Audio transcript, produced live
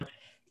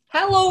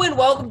Hello and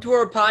welcome to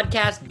our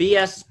podcast,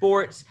 BS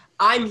Sports.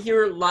 I'm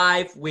here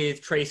live with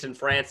Trace and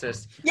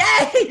Francis.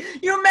 Yay!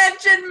 You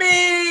mentioned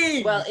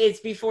me! Well, it's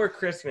before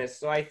Christmas,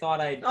 so I thought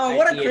I'd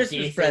what a be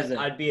Christmas present.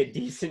 I'd be a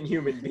decent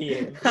human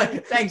being.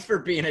 Thanks for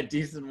being a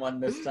decent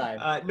one this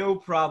time. No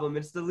problem.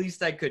 It's the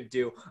least I could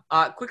do.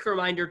 Quick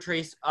reminder,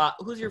 Trace,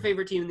 who's your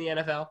favorite team in the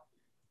NFL?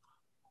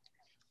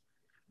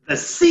 The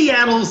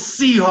Seattle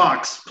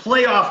Seahawks,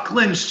 playoff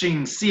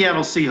clinching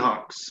Seattle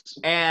Seahawks.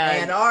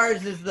 And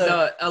ours is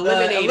the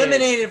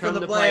eliminated from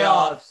the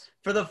playoffs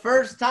for the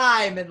first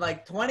time in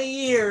like 20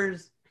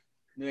 years.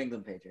 New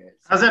England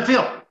Patriots. How's that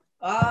feel?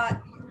 I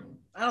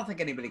don't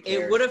think anybody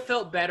cares. It would have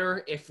felt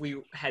better if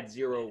we had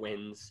 0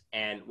 wins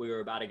and we were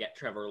about to get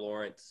Trevor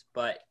Lawrence,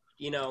 but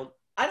I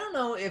don't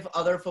know if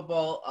other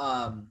football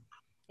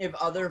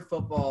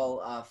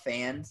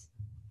fans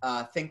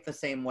think the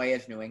same way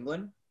as New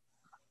England.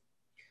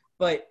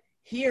 But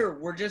here,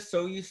 we're just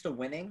so used to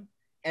winning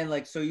and,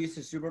 so used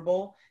to Super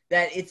Bowl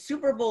that it's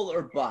Super Bowl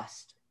or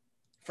bust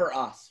for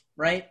us,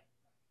 right?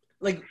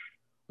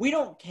 We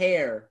don't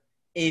care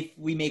if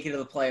we make it to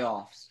the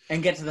playoffs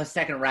and get to the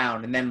second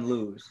round and then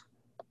lose.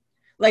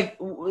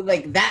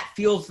 That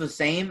feels the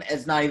same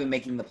as not even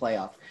making the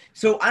playoffs.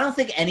 So I don't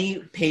think any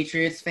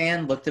Patriots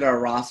fan looked at our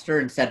roster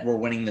and said we're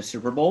winning the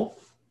Super Bowl.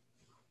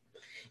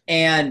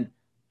 And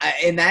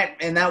in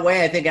that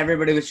way, I think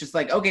everybody was just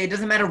like, okay, it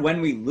doesn't matter when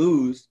we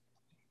lose.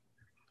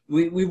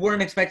 We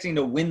weren't expecting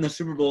to win the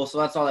Super Bowl, so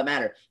that's all that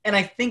mattered. And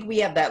I think we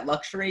have that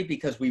luxury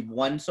because we've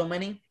won so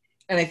many.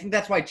 And I think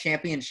that's why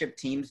championship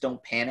teams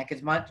don't panic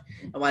as much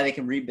and why they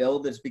can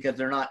rebuild is because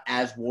they're not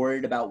as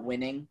worried about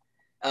winning.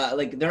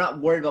 They're not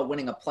worried about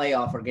winning a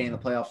playoff or getting the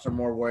playoffs. They're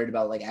more worried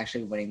about,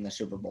 actually winning the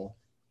Super Bowl.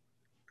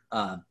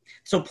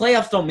 So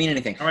playoffs don't mean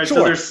anything. All right, sure.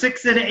 So there's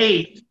 6 and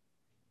 8.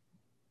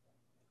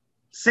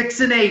 6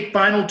 and 8,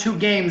 final 2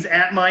 games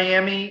at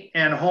Miami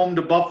and home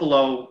to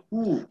Buffalo.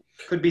 Ooh.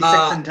 Could be 6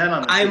 and 10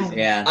 on the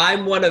season.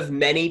 I'm one of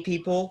many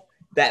people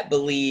that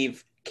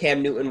believe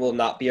Cam Newton will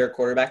not be our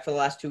quarterback for the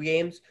last 2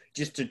 games,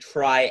 just to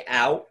try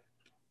out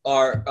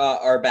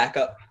our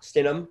backup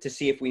Stidham to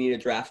see if we need to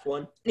draft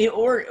one. Yeah,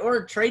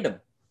 or trade him.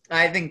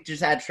 I think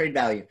just add trade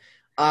value.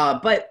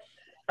 But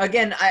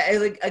again,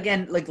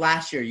 like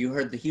last year, you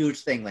heard the huge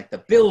thing, the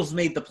Bills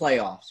made the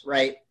playoffs,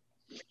 right?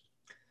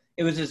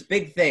 It was this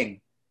big thing.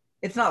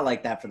 It's not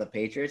like that for the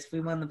Patriots. If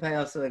we won the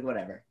playoffs, so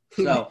whatever.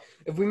 So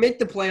if we make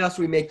the playoffs,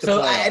 we make the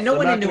playoffs. So no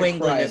one in New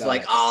England is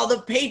like, oh,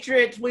 the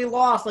Patriots, we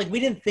lost. We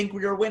didn't think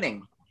we were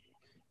winning.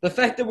 The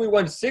fact that we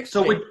won 6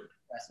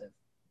 impressive.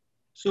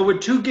 So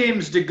with 2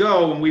 games to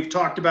go, and we've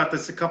talked about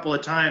this a couple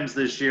of times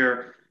this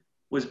year,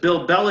 was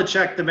Bill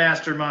Belichick the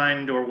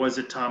mastermind or was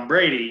it Tom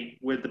Brady?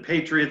 With the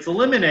Patriots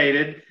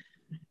eliminated,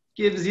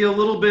 gives you a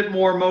little bit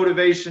more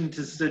motivation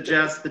to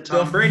suggest that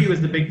Tom Brady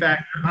was the big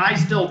factor. I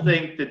still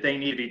think that they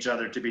need each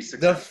other to be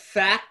successful. The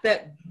fact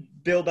that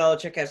Bill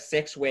Belichick has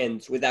 6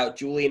 wins without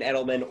Julian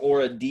Edelman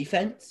or a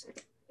defense.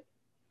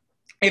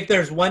 If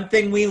there's one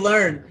thing we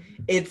learned,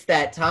 it's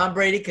that Tom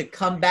Brady could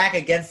come back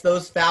against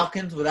those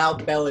Falcons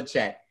without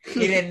Belichick.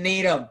 He didn't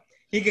need him.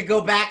 He could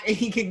go back.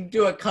 He can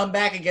do a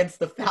comeback against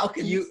the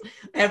Falcons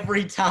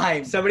every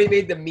time. Somebody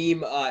made the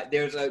meme.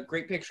 There's a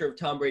great picture of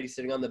Tom Brady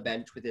sitting on the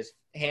bench with his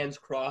hands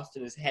crossed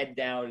and his head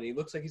down, and he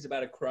looks like he's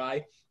about to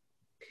cry.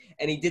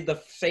 And he did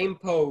the same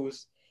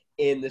pose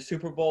in the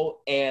Super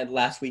Bowl and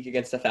last week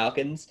against the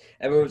Falcons.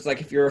 Everyone was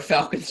like, if you're a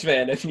Falcons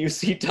fan and you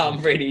see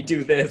Tom Brady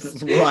do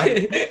this,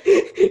 right?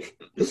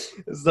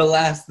 It's the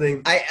last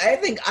thing. I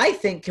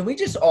think, can we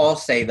just all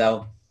say,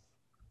 though,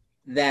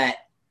 that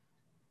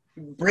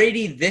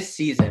Brady this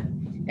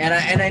season,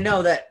 and I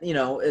know that,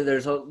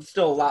 there's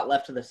still a lot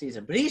left of the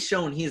season, but he's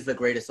shown he's the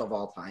greatest of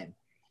all time.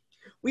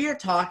 We are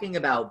talking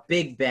about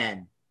Big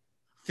Ben,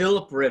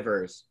 Phillip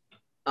Rivers,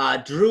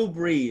 Drew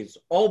Brees,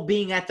 all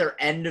being at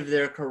their end of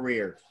their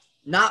career,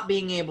 not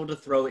being able to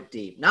throw it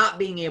deep, not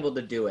being able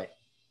to do it.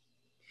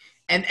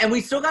 And we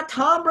still got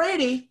Tom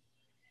Brady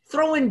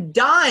throwing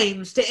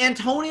dimes to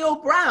Antonio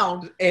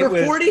Brown for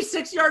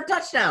 46-yard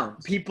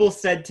touchdowns. People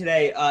said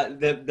today,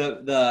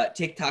 the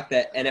TikTok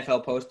that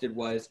NFL posted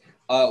was,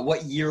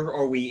 what year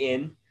are we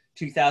in?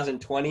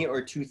 2020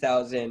 or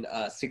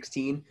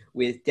 2016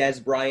 with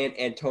Dez Bryant,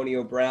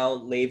 Antonio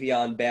Brown,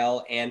 Le'Veon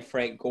Bell, and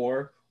Frank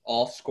Gore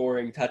all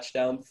scoring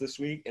touchdowns this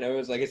week. And I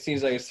was like, it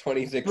seems like it's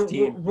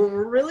 2016.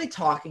 We're really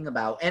talking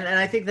about, and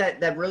I think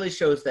that really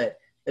shows that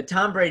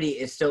Tom Brady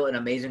is still an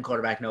amazing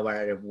quarterback no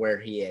matter where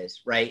he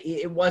is, right?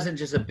 It wasn't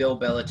just a Bill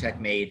Belichick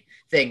made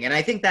thing. And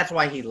I think that's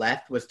why he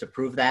left, was to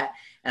prove that.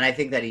 And I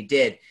think that he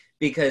did,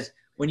 because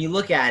when you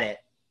look at it,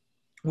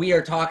 we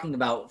are talking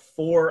about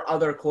 4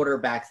 other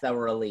quarterbacks that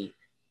were elite.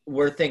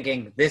 We're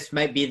thinking this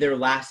might be their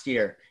last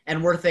year.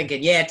 And we're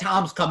thinking, yeah,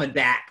 Tom's coming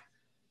back.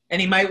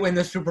 And he might win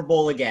the Super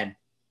Bowl again.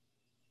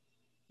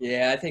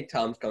 Yeah, I think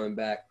Tom's coming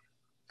back.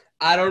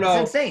 I don't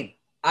know. It's insane.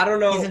 I don't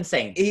know. He's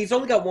insane. He's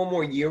only got 1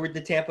 more year with the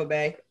Tampa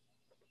Bay.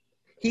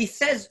 He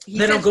says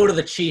don't go to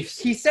the Chiefs.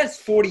 He says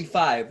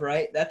 45,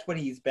 right? That's what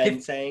he's been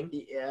saying.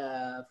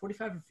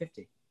 45 or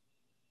 50.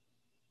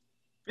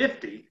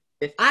 50.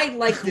 I'd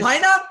like to. Why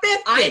not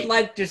 50? I'd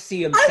like to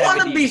see him. I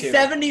want to be 72.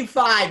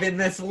 75 in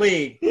this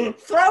league.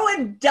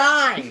 Throwing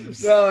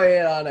dimes. Throw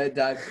it on a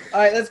dime. All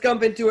right, let's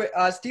jump into it.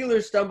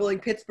 Steelers stumbling.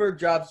 Pittsburgh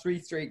drops 3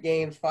 straight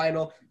games.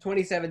 Final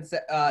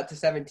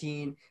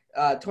 27-17.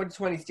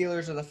 2020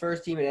 Steelers are the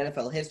first team in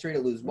NFL history to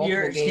lose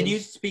multiple games. Can you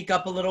speak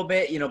up a little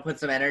bit? Put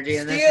some energy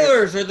in this.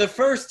 Steelers are the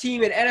first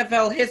team in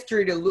NFL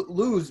history to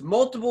lose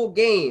multiple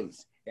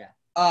games.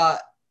 Yeah.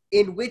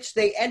 In which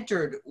they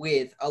entered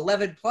with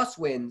 11-plus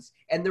wins,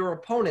 and their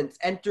opponents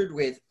entered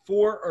with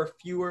 4 or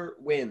fewer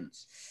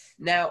wins.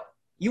 Now,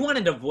 you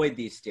wanted to avoid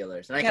these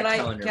Steelers, and can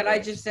I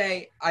just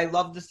say I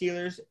love the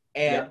Steelers,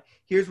 and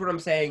here's what I'm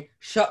saying: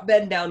 shut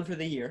Ben down for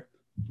the year,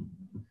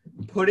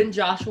 put in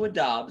Joshua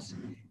Dobbs,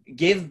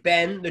 give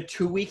Ben the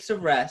 2 weeks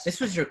of rest. This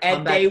was your and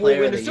comeback they will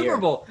player win of the the Super year.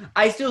 Bowl.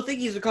 I still think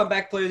he's a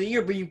comeback player of the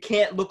year, but you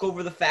can't look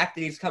over the fact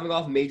that he's coming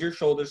off major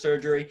shoulder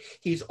surgery.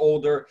 He's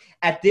older.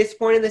 At this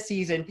point in the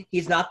season,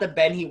 he's not the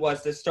Ben he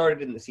was that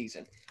started in the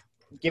season.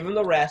 Give him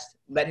the rest.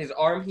 Let his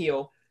arm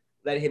heal.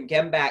 Let him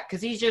get back,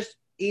 because he's just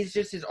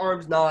his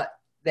arm's not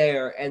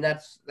there, and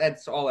that's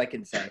all I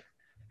can say.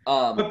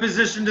 What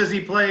position does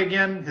he play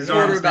again? His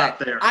arm's not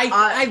there.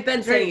 I've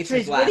been saying it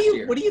since last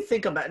year. What do you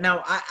think about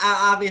now? I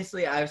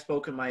obviously I've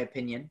spoken my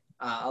opinion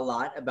a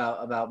lot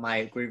about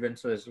my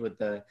grievances with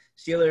the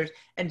Steelers,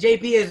 and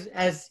JP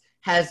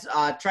has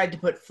tried to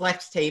put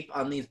flex tape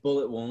on these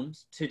bullet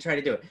wounds to try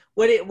to do it.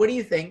 What do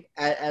you think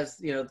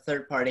as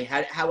third party?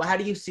 How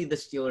do you see the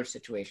Steelers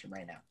situation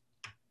right now?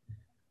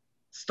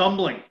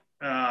 Stumbling,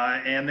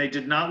 and they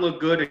did not look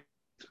good.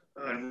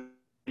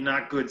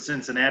 Not good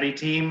Cincinnati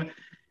team.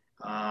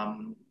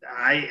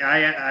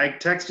 I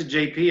texted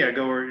JP. I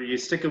go, "Are you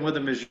sticking with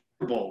him as your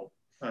Super Bowl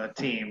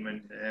team?"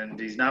 And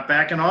he's not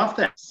backing off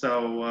that.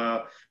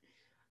 So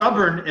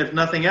stubborn, if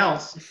nothing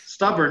else,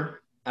 stubborn.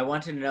 I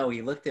wanted to know.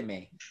 He looked at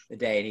me the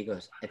day and he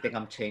goes, "I think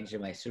I'm changing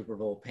my Super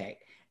Bowl pick."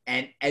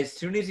 And as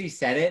soon as he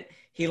said it,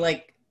 he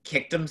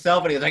kicked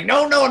himself and he was like,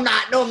 "No, I'm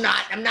not. No, I'm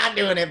not. I'm not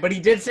doing it." But he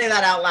did say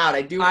that out loud.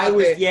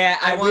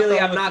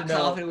 I'm not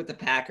confident with the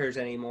Packers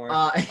anymore.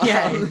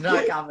 He's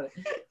not confident.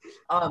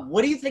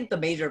 What do you think the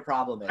major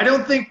problem is? I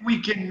don't think we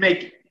can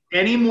make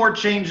any more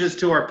changes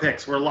to our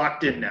picks. We're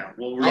locked in now.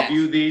 We'll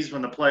review these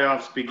when the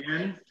playoffs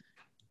begin.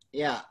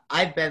 Yeah,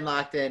 I've been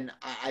locked in.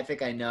 I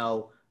think I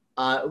know.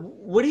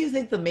 What do you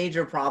think the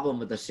major problem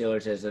with the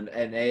Steelers is, and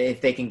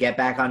if they can get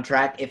back on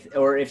track,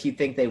 if you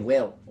think they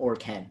will or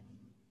can?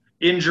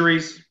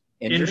 Injuries.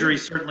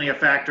 Injuries certainly a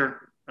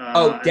factor.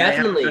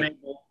 Definitely.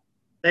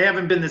 They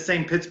haven't been the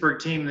same Pittsburgh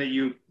team that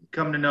you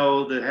come to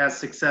know that has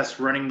success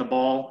running the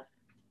ball,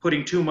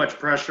 putting too much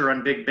pressure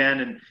on Big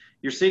Ben, and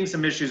you're seeing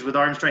some issues with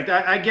arm strength.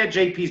 I get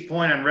JP's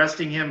point on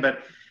resting him,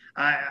 but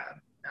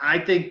I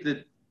think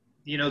that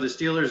the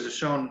Steelers have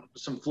shown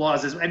some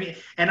flaws.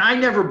 And I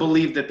never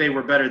believed that they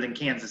were better than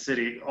Kansas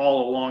City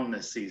all along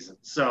this season.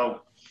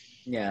 So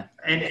yeah,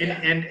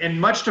 and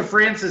much to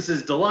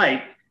Francis's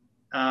delight,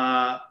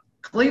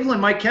 Cleveland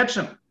might catch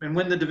them and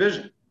win the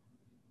division.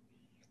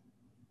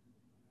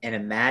 And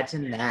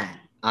imagine that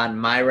on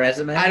my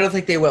resume. I don't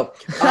think they will.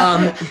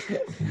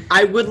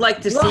 I would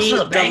like to see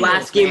the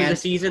last game of the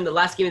season. The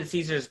last game of the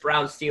season is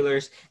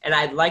Browns-Steelers, and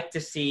I'd like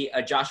to see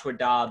a Joshua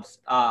Dobbs,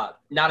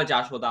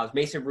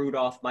 Mason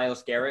Rudolph,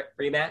 Myles Garrett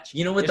rematch.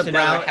 You know what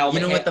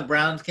the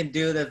Browns can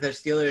do that the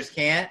Steelers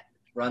can't?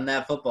 Run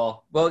that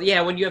football. Well,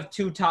 yeah, when you have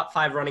 2 top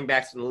 5 running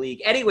backs in the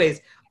league.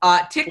 Anyways,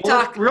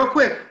 TikTok. Well, real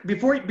quick,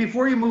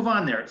 before you move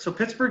on there, so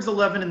Pittsburgh's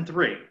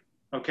 11-3,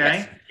 okay?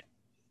 Yes.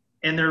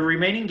 And their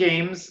remaining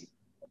games,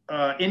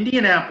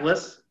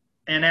 Indianapolis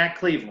and at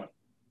Cleveland,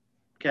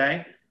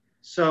 okay?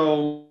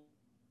 So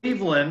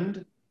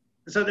Cleveland,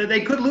 so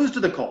they could lose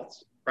to the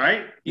Colts,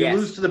 right? You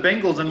lose to the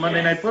Bengals on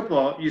Monday Night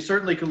Football, you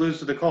certainly could lose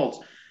to the Colts.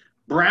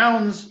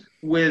 Browns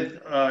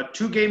with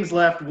 2 games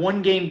left,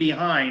 1 game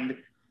behind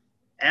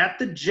at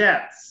the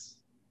Jets.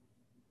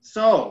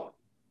 So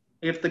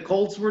if the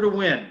Colts were to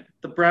win,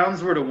 the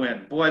Browns were to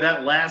win, boy,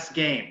 that last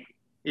game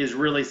is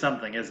really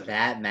something, isn't it?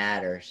 That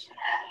matters.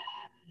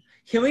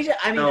 Can we just,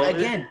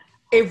 again,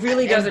 it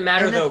really doesn't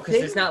matter, though, because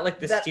it's not like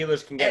the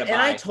Steelers can get a bye.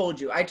 And I told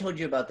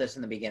you about this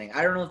in the beginning.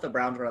 I don't know if the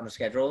Browns were on the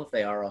schedule. If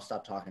they are, I'll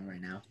stop talking right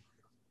now.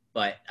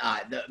 But,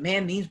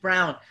 these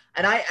Browns,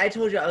 and I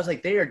told you, I was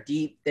like, they are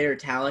deep, they are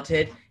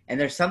talented, and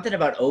there's something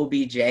about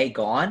OBJ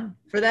gone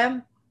for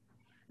them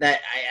that,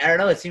 I don't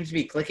know, it seems to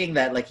be clicking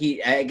that,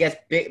 I guess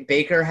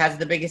Baker has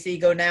the biggest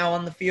ego now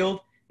on the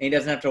field, and he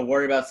doesn't have to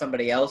worry about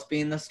somebody else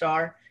being the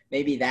star.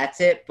 Maybe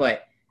that's it,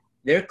 but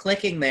they're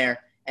clicking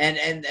there.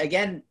 And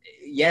again,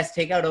 yes,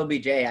 take out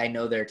OBJ. I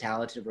know they're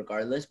talented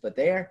regardless, but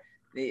they're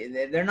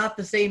not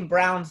the same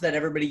Browns that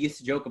everybody used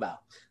to joke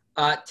about.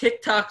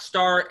 TikTok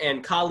star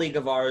and colleague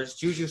of ours,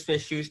 Juju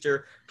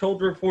Smith-Schuster,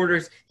 told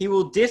reporters he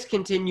will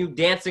discontinue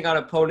dancing on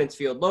opponents'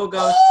 field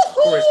logos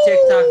for his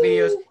TikTok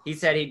videos. He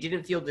said he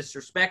didn't feel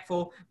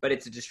disrespectful, but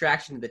it's a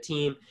distraction to the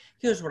team.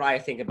 Here's what I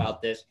think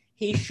about this.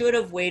 He should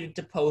have waited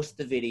to post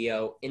the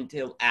video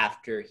until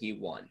after he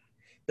won.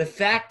 The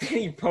fact that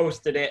he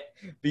posted it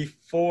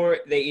before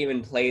they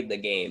even played the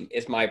game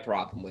is my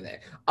problem with it.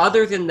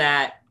 Other than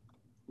that,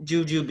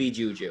 Juju be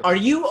Juju. Are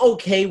you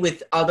okay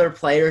with other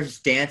players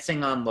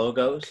dancing on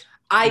logos?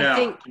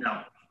 No.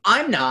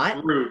 I'm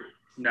not. Rude.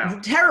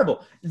 No.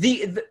 Terrible.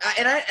 And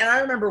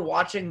I remember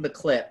watching the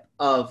clip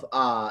of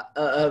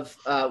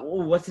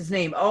what's his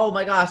name? Oh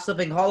my gosh,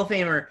 slipping Hall of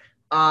Famer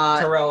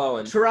Terrell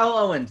Owens. Terrell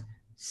Owens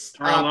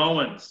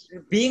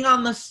being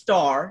on the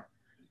star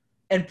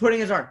and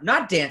putting his arm,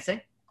 not dancing,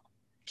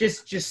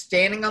 just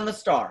standing on the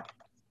star,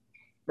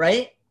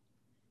 right?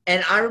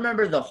 And I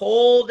remember the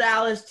whole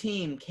Dallas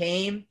team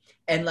came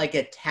and like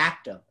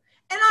attacked him,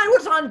 and I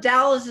was on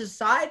Dallas's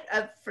side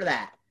for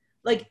that.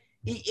 Like,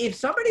 if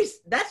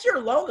that's your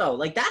logo,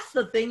 like that's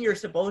the thing you're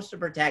supposed to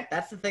protect.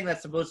 That's the thing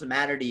that's supposed to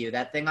matter to you.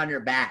 That thing on your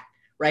back,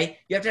 right?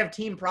 You have to have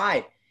team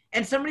pride.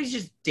 And somebody's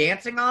just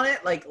dancing on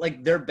it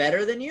like they're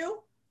better than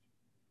you.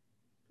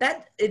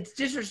 That it's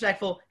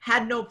disrespectful.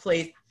 Had no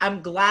place.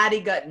 I'm glad he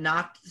got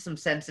knocked some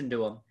sense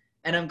into him,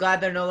 and I'm glad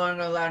they're no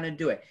longer allowed to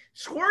do it.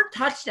 Score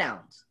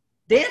touchdowns,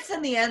 dance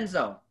in the end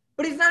zone,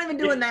 but he's not even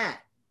doing that.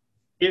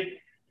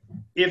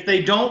 If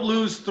they don't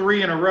lose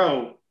 3 in a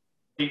row,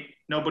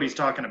 nobody's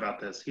talking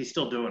about this. He's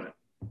still doing it.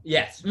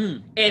 Yes.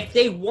 If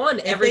they won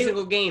every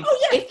single game,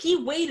 if he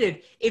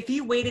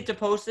waited to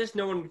post this,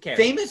 no one would care.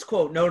 Famous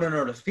quote. No.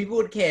 People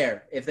would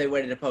care if they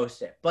waited to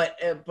post it. But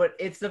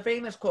it's the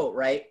famous quote,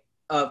 right,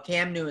 of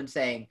Cam Newton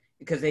saying,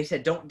 because they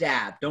said, don't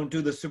dab, don't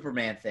do the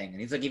Superman thing. And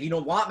he's like, if you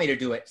don't want me to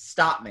do it,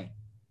 stop me.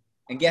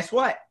 And guess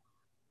what?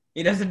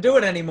 He doesn't do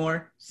it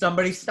anymore.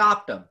 Somebody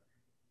stopped him.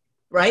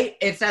 Right?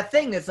 It's that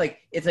thing. It's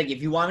like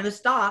if you want me to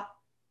stop,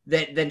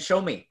 then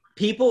show me.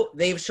 People,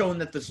 they've shown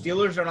that the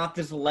Steelers are not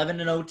this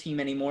 11-0 team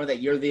anymore,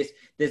 that you're this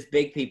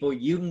big people.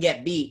 You can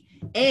get beat,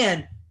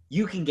 and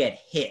you can get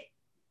hit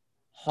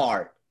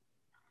hard.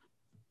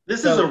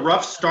 This is a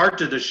rough start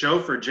to the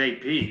show for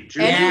JP.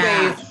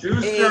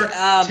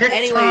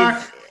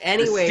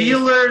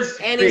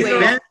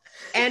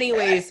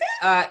 Anyways,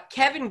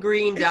 Kevin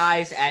Green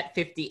dies at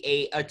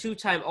 58, a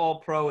 2-time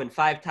All-Pro and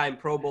 5-time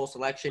Pro Bowl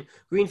selection.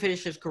 Green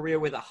finished his career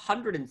with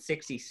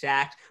 160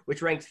 sacks,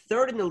 which ranks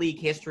 3rd in the league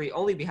history,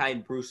 only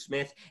behind Bruce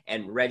Smith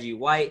and Reggie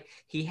White.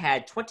 He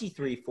had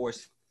 23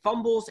 forced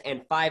fumbles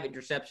and 5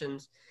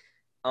 interceptions.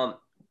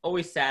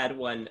 Always sad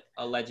when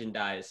a legend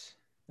dies.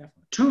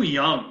 Too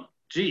young.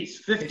 Jeez,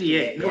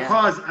 58. No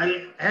cause.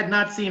 I had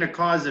not seen a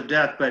cause of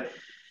death, but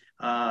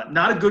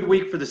not a good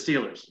week for the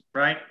Steelers,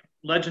 right?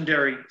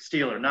 Legendary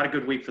Steeler, not a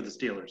good week for the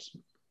Steelers.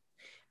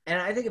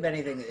 And I think if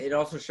anything, it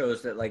also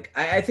shows that, like,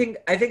 I think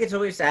it's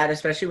always sad,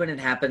 especially when it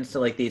happens to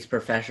like these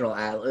professional,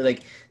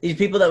 like these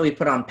people that we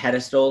put on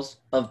pedestals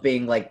of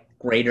being like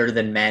greater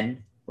than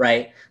men,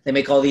 right? They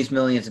make all these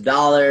millions of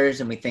dollars,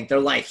 and we think their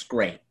life's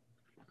great,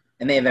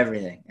 and they have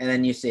everything. And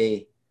then you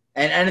see,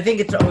 and I think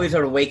it's always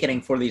an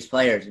awakening for these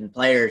players, and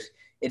players,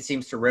 it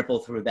seems to ripple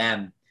through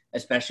them,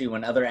 especially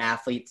when other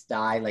athletes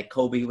die. Like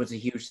Kobe was a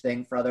huge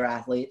thing for other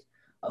athletes.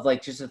 Of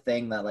like just a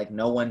thing that like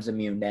no one's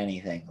immune to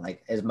anything.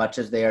 Like as much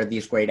as they are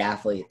these great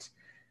athletes,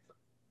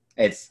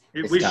 it's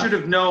we tough. should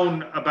have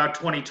known about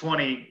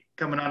 2020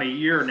 coming on a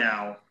year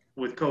now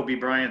with Kobe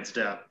Bryant's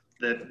death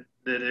that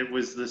it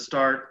was the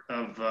start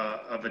of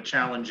a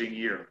challenging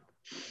year.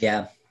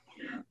 Yeah,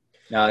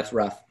 no, it's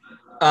rough.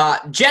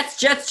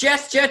 Jets. New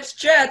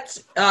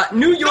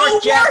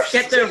York Jets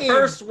get their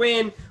first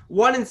win,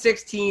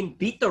 1-16,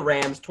 beat the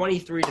Rams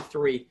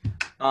 23-3.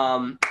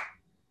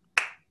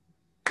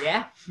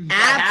 Yeah.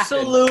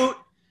 Absolute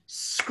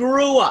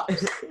screw up.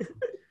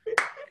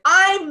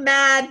 I'm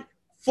mad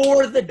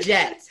for the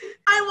Jets.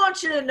 I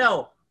want you to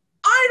know,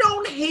 I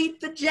don't hate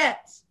the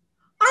Jets.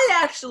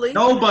 I actually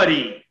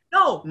nobody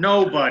hates.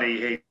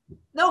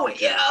 No,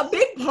 a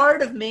big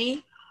part of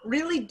me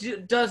really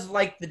does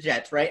like the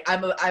Jets, right?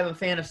 I'm a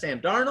fan of Sam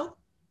Darnold.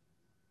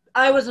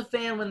 I was a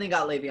fan when they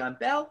got Le'Veon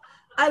Bell.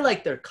 I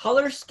like their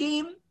color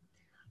scheme.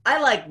 I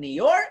like New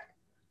York.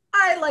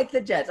 I like the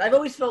Jets. I've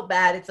always felt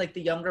bad. It's like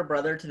the younger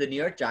brother to the New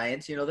York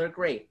Giants. You know, they're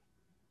great.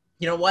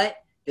 You know what?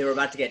 They were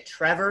about to get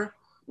Trevor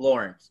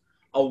Lawrence,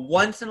 a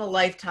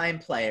once-in-a-lifetime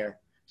player,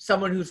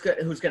 someone who's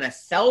going to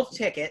sell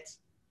tickets,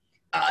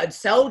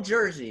 sell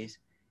jerseys.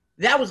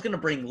 That was going to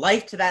bring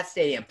life to that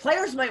stadium.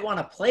 Players might want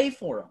to play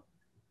for him.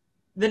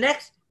 The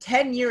next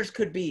 10 years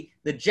could be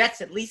the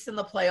Jets at least in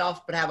the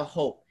playoffs, but have a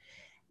hope.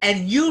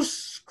 And you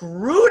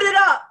screwed it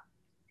up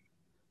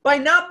by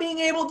not being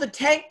able to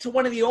tank to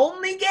one of the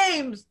only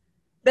games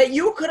that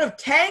you could have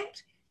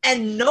tanked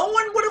and no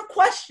one would have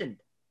questioned.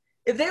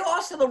 If they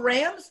lost to the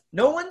Rams,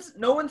 no one's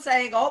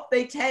saying, "Oh,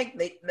 they tanked.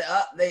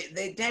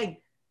 They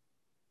tanked."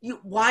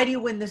 Why do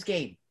you win this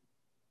game?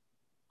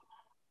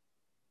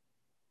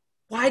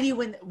 Why do you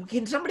win?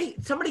 Can somebody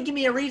give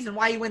me a reason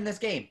why you win this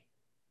game?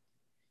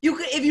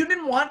 If you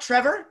didn't want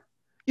Trevor,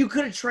 you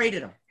could have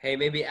traded him. Hey,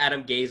 maybe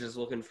Adam Gase is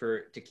looking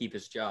to keep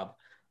his job.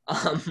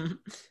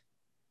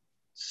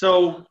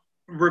 So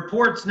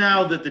reports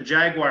now that the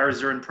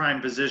Jaguars are in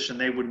prime position.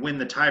 They would win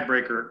the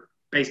tiebreaker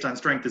based on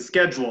strength of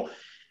schedule.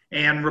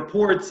 And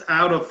reports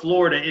out of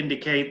Florida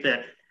indicate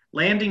that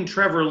landing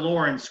Trevor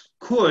Lawrence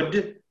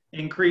could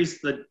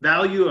increase the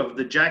value of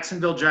the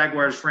Jacksonville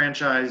Jaguars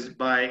franchise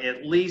by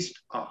at least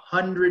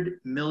 $100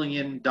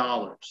 million.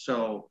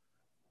 So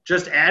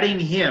just adding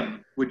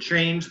him would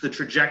change the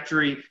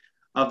trajectory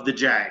of the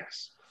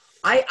Jags.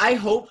 I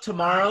hope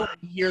tomorrow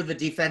we hear the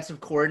defensive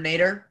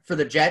coordinator for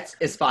the Jets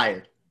is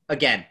fired.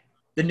 Again,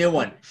 the new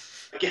one.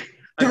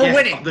 For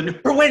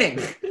winning.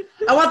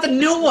 I want the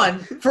new one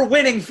for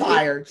winning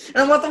fired. And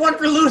I want the one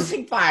for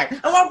losing fired.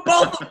 I want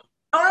both of them.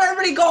 I want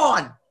everybody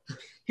gone.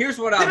 Here's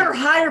what They better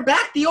hire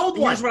back the old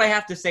one. Here's what I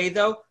have to say,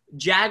 though.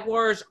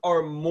 Jaguars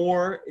are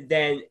more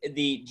than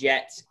the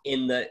Jets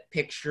in the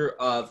picture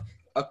of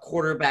a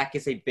quarterback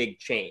is a big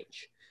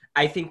change.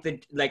 I think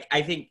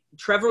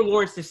Trevor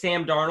Lawrence to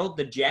Sam Darnold,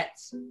 the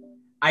Jets,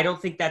 I don't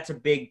think that's a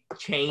big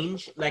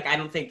change. Like, I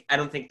don't think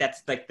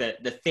that's like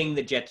the thing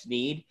the Jets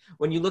need.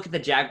 When you look at the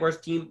Jaguars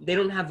team, they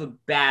don't have a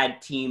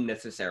bad team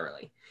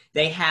necessarily.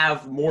 They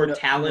have more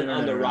talent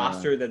on the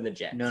roster than the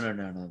Jets.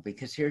 No.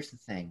 Because here's the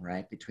thing,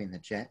 right? Between the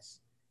Jets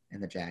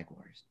and the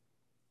Jaguars.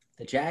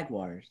 The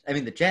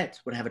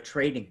Jets would have a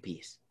trading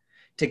piece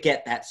to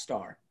get that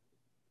star,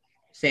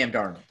 Sam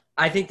Darnold.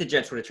 I think the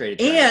Jets would have traded.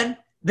 And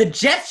the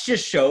Jets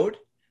just showed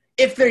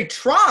if they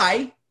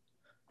try,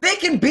 they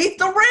can beat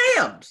the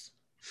Rams.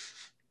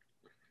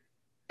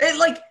 And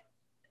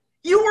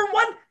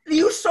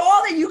you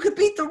saw that you could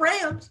beat the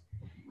Rams.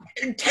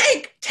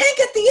 Tank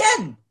at the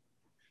end.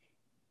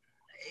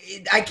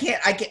 I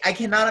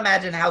cannot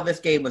imagine how this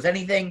game was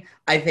anything.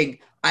 I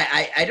think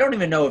I don't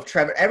even know if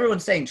Trevor.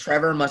 Everyone's saying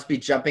Trevor must be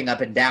jumping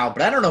up and down,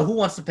 but I don't know who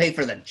wants to pay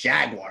for the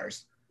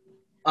Jaguars.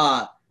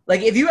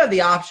 If you have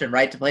the option,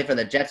 right, to play for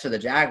the Jets or the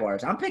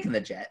Jaguars, I'm picking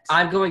the Jets.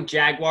 I'm going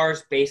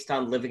Jaguars based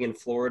on living in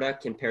Florida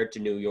compared to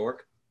New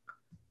York.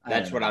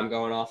 That's what I'm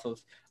going off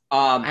of.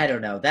 I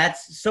don't know.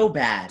 That's so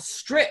bad.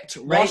 Strict.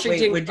 Right?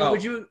 Washington.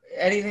 Would you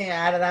anything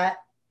out of that?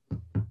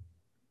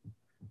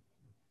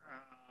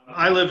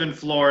 I live in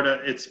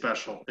Florida. It's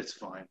special. It's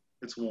fine.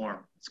 It's warm.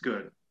 It's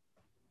good.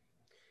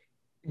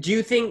 Do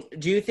you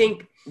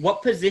think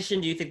what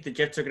position do you think the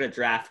Jets are going to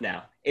draft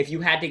now? If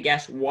you had to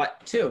guess what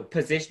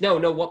position?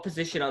 No, what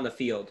position on the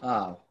field?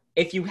 Oh.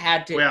 If you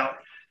had to. Well,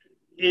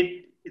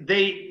 it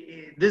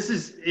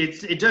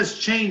does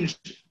change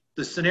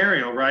the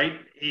scenario, right?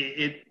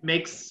 It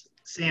makes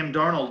Sam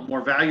Darnold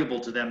more valuable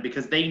to them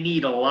because they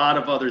need a lot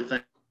of other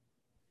things.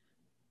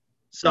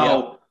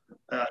 So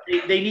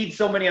they need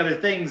so many other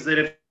things that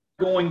if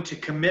going to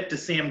commit to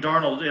Sam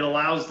Darnold, it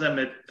allows them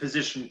at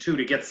position 2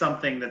 to get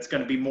something that's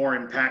going to be more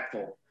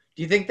impactful.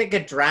 Do you think they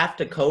could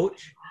draft a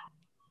coach?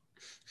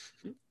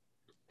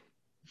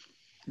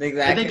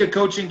 I think a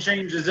coaching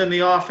change is in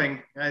the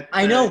offing.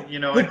 I know,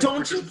 but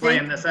don't you think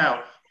playing this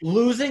out?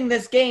 Losing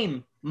this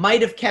game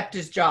might have kept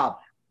his job?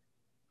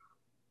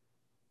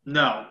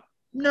 No,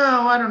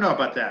 I don't know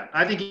about that.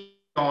 I think he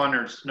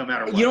honors no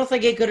matter what. You don't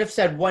think he could have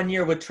said 1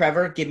 year with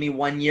Trevor, give me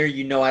 1 year,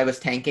 I was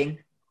tanking?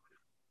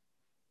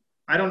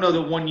 I don't know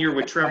that 1 year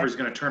with Trevor is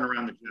going to turn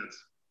around the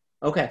Jets.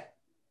 Okay.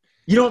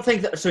 You don't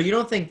think that? So you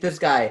don't think this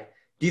guy?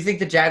 Do you think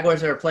the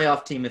Jaguars are a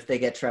playoff team if they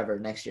get Trevor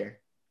next year?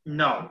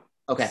 No.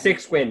 Okay.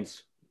 6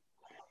 wins.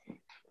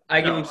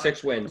 I give him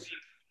 6 wins.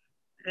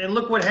 And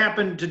look what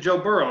happened to Joe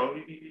Burrow.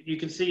 You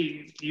can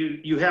see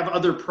you have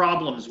other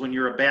problems when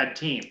you're a bad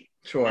team.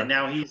 Sure. And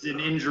now he's in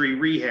injury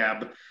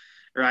rehab,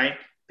 right?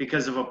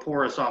 Because of a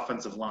porous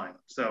offensive line.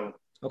 So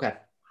okay.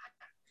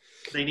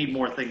 They need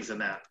more things than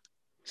that.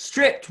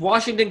 Stripped.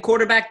 Washington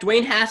quarterback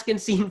Dwayne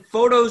Haskins seen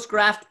photos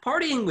graphed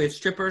partying with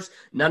strippers,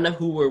 none of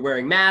who were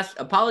wearing masks.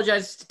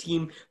 Apologizes to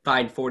team,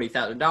 fined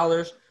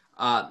 $40,000.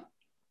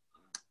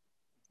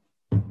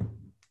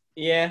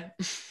 Yeah.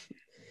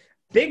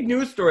 Big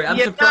news story. I'm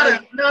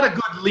surprised. Not a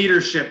good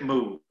leadership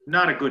move.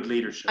 Not a good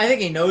leadership. I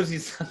think he knows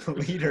he's not the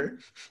leader.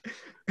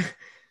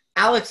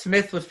 Alex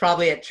Smith was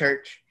probably at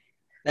church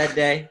that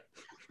day.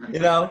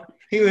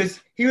 He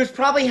was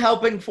probably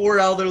helping 4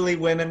 elderly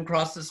women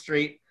cross the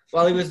street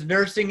while he was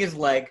nursing his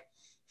leg.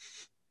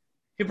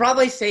 He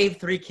probably saved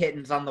 3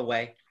 kittens on the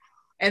way.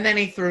 And then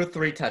he threw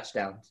 3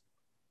 touchdowns.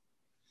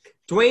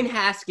 Dwayne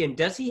Haskins,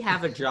 does he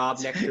have a job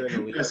next year in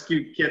the league?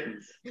 Rescued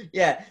kittens.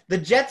 Yeah, the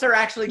Jets are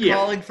actually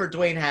calling for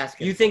Dwayne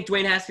Haskins. You think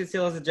Dwayne Haskins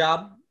still has a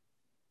job?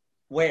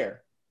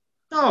 Where?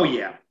 Oh,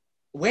 yeah.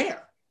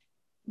 Where?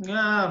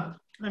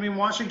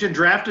 Washington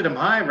drafted him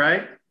high,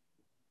 right?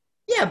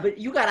 Yeah, but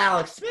you got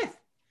Alex Smith.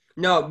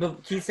 No, but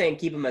he's saying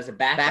keep him as a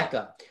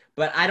backup.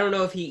 But I don't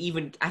know if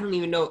I don't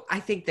even know. I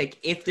think that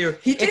if you're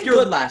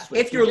good last week.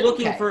 If you're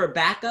looking for a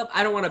backup,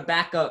 I don't want a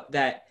backup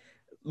that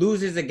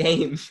loses a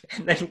game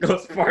and then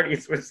goes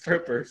parties with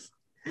strippers.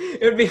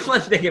 It would be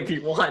one thing if he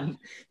won.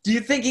 Do you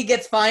think he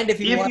gets fined if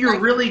he won? If you're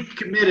really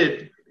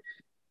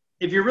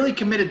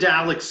committed to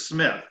Alex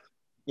Smith,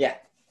 yeah,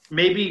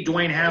 maybe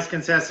Dwayne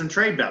Haskins has some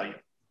trade value.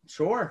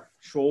 Sure.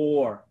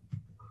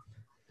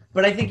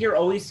 But I think you're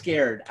always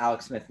scared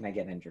Alex Smith may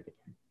get injured.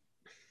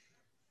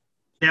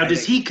 Now,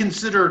 does he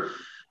consider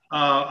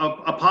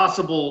a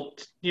possible,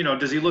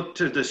 does he look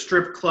to the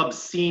strip club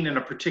scene in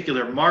a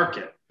particular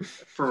market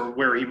for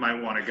where he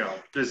might want to go?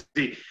 Is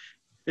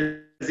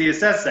Does he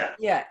assess that?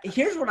 Yeah,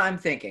 here's what I'm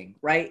thinking,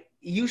 right?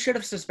 You should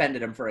have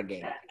suspended him for a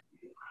game.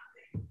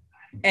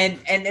 And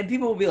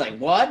people will be like,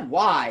 what?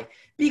 Why?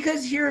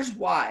 Because here's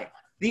why.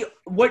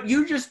 What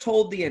you just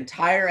told the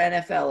entire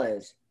NFL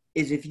is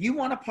if you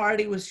want to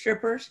party with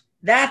strippers,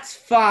 that's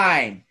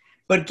fine.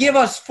 But give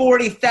us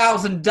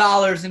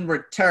 $40,000 in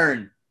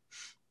return.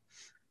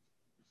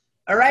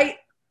 All right?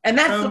 And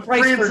that's the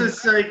price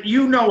Francis,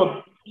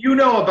 you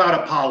know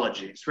about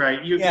apologies,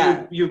 right?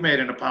 You've made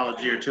an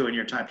apology or two in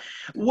your time.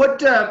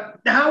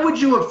 How would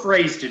you have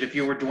phrased it if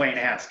you were Dwayne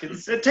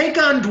Haskins? Take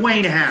on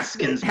Dwayne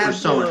Haskins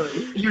persona.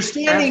 You're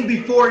standing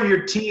before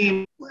your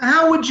team.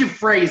 How would you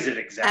phrase it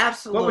exactly?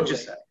 Absolutely. What would you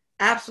say?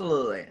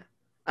 Absolutely.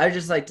 I'd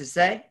just like to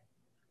say,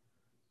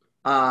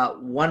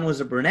 one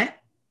was a brunette,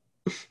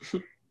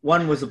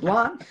 one was a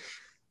blonde,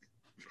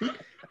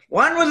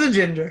 one was a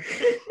ginger,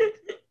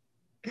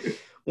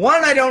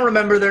 one I don't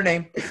remember their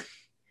name.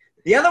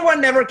 The other one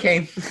never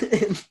came.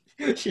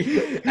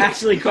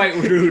 Actually quite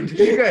rude.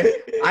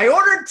 I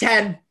ordered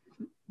 10,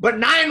 but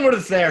 9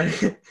 was there.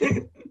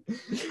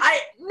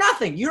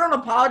 Nothing. You don't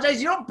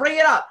apologize. You don't bring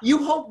it up.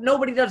 You hope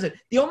nobody does it.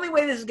 The only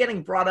way this is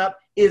getting brought up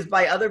is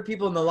by other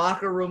people in the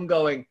locker room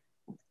going,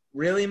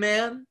 really,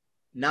 man?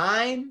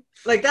 9?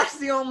 Like, that's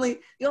the only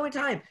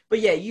time. But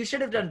yeah, you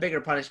should have done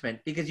bigger punishment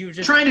because you were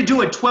just trying to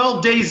do a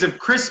 12 days of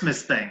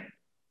Christmas thing.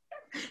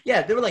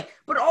 Yeah, they were like,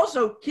 but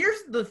also,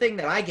 here's the thing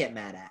that I get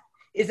mad at,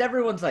 is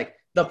everyone's like,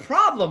 the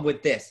problem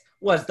with this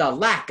was the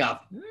lack of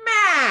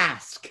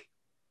mask.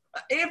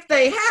 If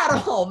they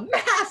had all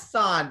masks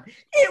on,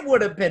 it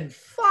would have been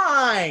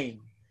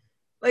fine.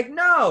 Like,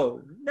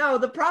 no,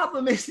 the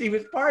problem is he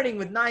was partying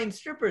with 9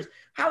 strippers.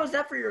 How is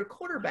that for your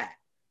quarterback,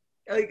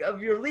 like,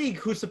 of your league,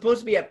 who's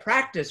supposed to be at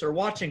practice or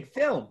watching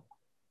film?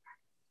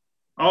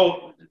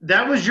 Oh,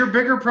 that was your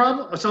bigger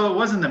problem? So it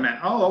wasn't the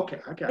mask. Oh,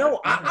 okay. I got it.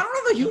 I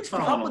don't have a huge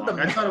problem with the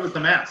mask. I thought it was the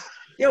mask.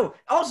 Yo,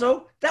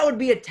 also, that would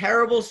be a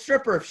terrible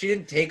stripper if she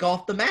didn't take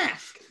off the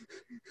mask.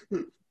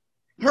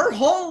 Her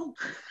whole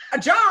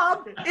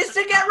job is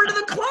to get rid of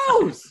the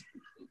clothes.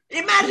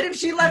 Imagine if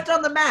she left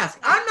on the mask.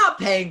 I'm not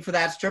paying for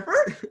that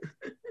stripper.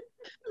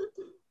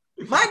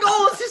 My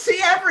goal is to see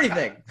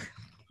everything.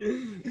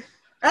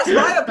 That's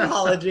my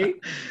apology.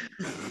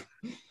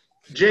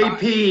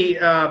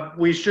 JP,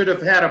 we should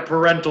have had a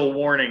parental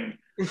warning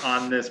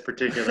on this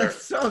particular.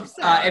 So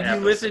sad.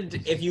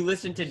 If you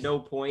listen to No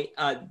Point,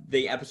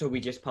 the episode we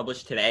just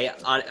published today,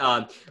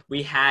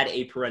 we had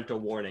a parental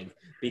warning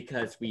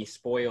because we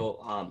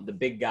spoil the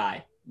big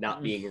guy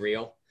not being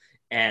real,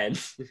 and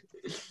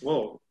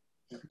whoa,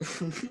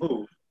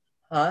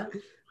 huh?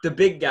 The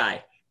big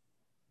guy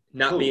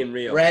not being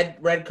real.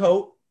 Red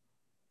coat.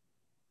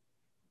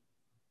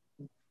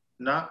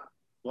 Not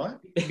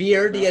what?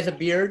 Beard. He has a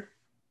beard.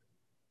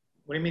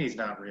 What do you mean he's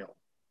not real?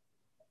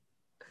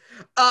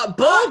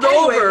 Bowled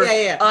over.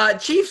 Yeah.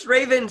 Chiefs,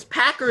 Ravens,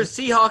 Packers,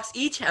 Seahawks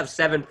each have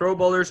 7 Pro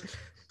Bowlers.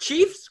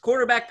 Chiefs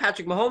quarterback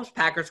Patrick Mahomes,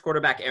 Packers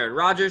quarterback Aaron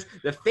Rodgers,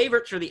 the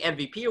favorites for the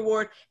MVP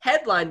award,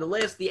 headline the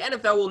list. The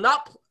NFL will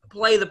not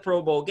play the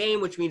Pro Bowl game,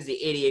 which means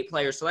the 88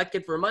 players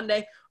selected for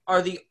Monday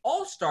are the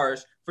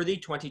All-Stars for the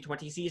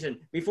 2020 season.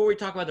 Before we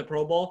talk about the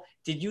Pro Bowl,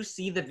 did you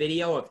see the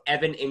video of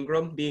Evan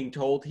Ingram being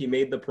told he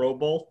made the Pro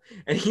Bowl?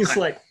 And he's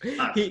like,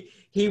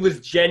 he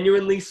was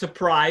genuinely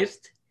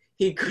surprised.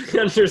 He couldn't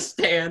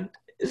understand.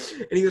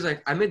 And he was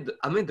like, I'm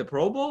in the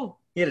Pro Bowl?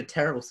 He had a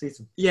terrible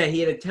season. Yeah,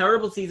 he had a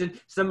terrible season.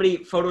 Somebody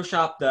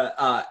photoshopped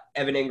the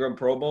Evan Ingram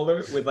Pro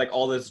Bowler with like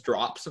all his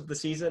drops of the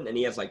season, and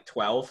he has like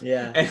 12.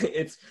 Yeah. And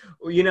it's,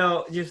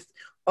 just...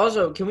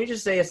 Also, can we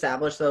just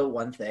establish, though,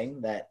 one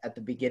thing, that at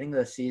the beginning of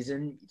the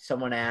season,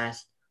 someone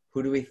asked,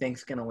 who do we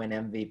think's going to win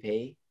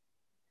MVP?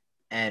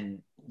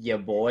 And your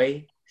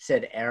boy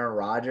said Aaron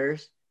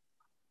Rodgers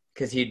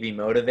because he'd be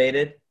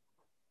motivated.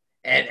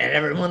 And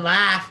everyone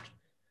laughed.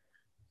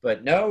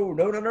 But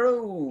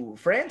no.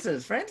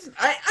 Francis.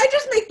 I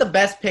just make the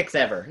best picks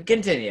ever.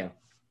 Continue.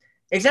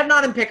 Except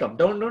not in Pick'em.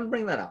 Don't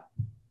bring that up.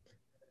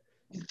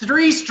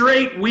 3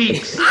 straight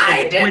weeks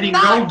winning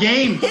no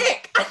game.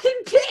 I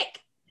didn't pick.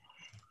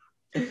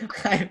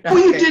 Oh,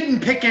 you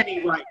didn't pick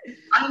any right.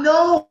 I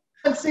know.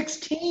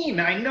 16.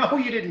 I know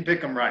you didn't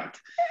pick them right.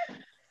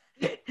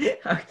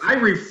 I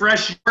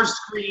refresh your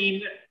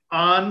screen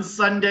on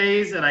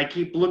Sundays, and I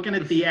keep looking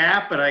at the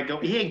app, and I go,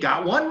 he ain't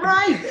got one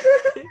right.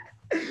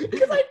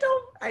 Because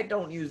I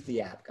don't use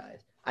the app,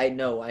 guys. I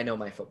know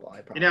my football.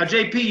 I promise. Now,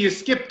 JP, you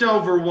skipped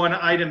over one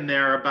item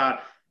there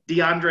about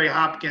DeAndre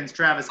Hopkins,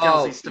 Travis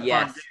Kelce,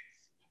 Stephon Diggs.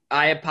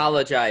 I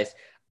apologize.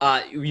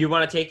 You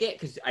want to take it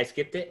because I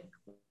skipped it?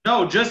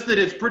 No, just that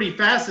it's pretty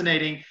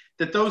fascinating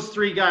that those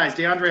 3 guys,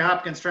 DeAndre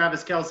Hopkins,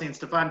 Travis Kelce, and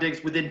Stephon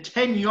Diggs, within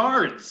 10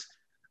 yards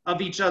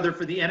of each other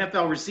for the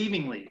NFL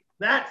receiving league.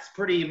 That's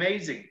pretty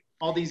amazing.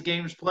 All these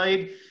games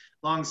played,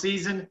 long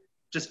season,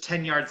 just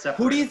 10 yards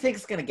separate. Who do you think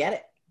is going to get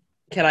it?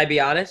 Can I be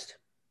honest?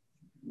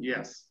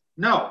 Yes.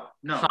 No,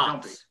 Hops.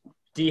 Don't be.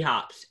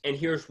 D-Hops. And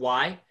here's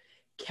why.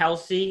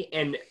 Kelce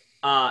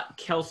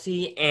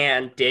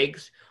and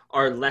Diggs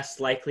are less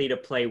likely to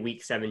play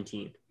Week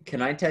 17. Can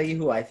I tell you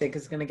who I think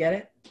is going to get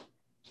it?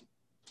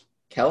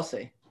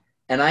 Kelsey.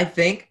 And I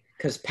think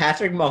because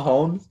Patrick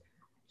Mahomes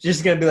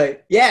just going to be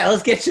like, yeah,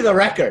 let's get you the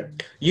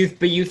record.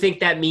 But you think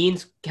that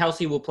means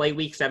Kelsey will play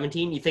Week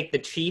 17? You think the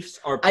Chiefs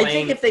are playing I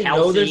think if they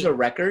Kelsey? know there's a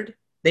record,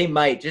 they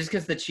might, just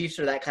because the Chiefs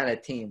are that kind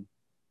of team.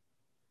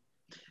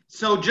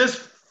 So just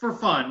for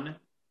fun,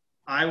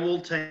 I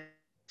will take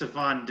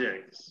Stephon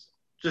Diggs.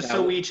 Just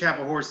so we each have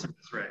a horse in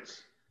this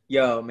race.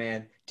 Yo,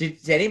 man.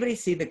 Did anybody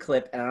see the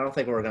clip? And I don't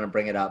think we're going to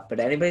bring it up,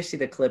 but anybody see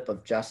the clip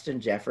of Justin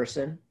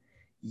Jefferson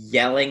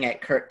yelling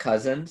at Kirk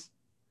Cousins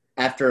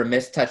after a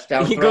missed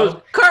touchdown He throw?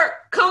 goes, Kirk,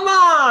 come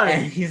on!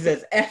 And he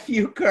says, F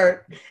you,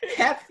 Kirk.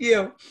 F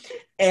you.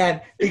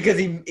 And because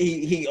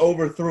he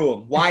overthrew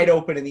him wide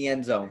open in the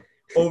end zone.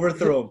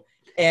 Overthrew him.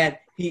 And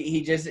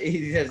he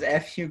says,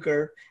 F you,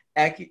 Kirk.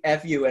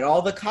 F you. And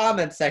all the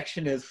comment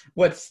section is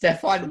what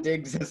Stephon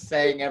Diggs is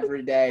saying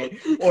every day.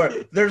 Or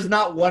there's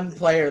not one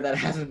player that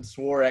hasn't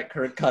swore at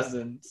Kirk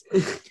Cousins.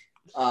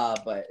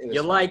 But it was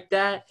You fun. like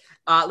that?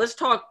 Let's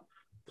talk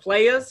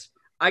players.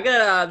 I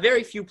got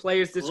very few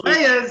players this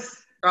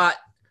week.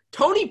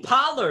 Tony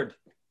Pollard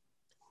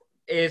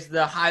is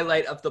the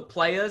highlight of the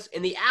players.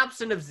 In the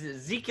absence of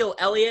Ezekiel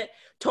Elliott,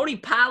 Tony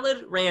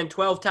Pollard ran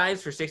 12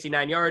 times for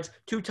 69 yards,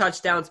 2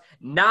 touchdowns,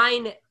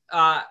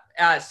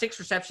 6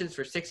 receptions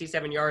for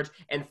 67 yards,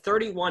 and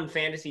 31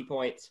 fantasy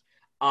points.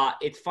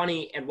 It's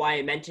funny, and why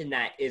I mentioned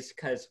that is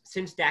because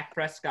since Dak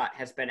Prescott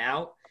has been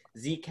out,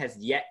 Zeke has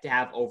yet to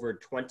have over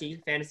 20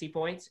 fantasy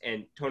points,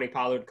 and Tony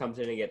Pollard comes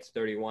in and gets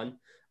 31.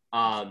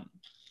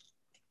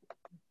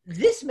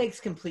 This makes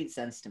complete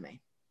sense to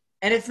me.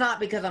 And it's not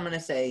because I'm going to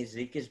say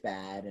Zeke is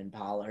bad and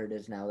Pollard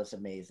is now this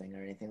amazing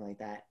or anything like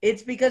that.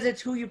 It's because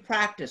it's who you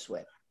practice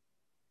with.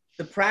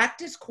 The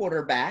practice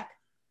quarterback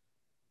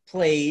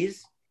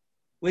plays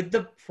with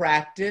the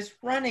practice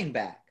running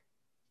back.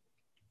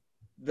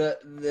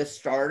 The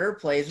starter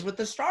plays with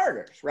the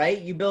starters,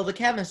 right? You build a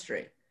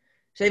chemistry.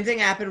 Same thing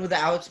happened with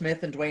Alex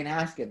Smith and Dwayne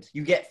Haskins.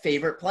 You get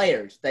favorite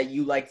players that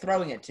you like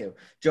throwing it to.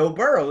 Joe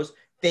Burrow's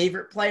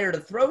favorite player to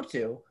throw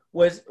to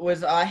was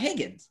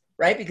Higgins,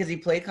 right? Because he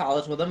played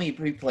college with him, he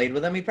played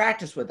with him, he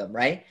practiced with him,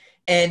 right?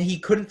 And he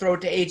couldn't throw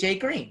it to A.J.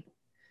 Green.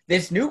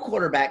 This new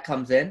quarterback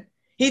comes in,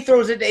 he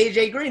throws it to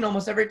A.J. Green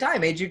almost every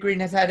time. A.J. Green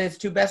has had his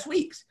 2 best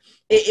weeks.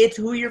 It's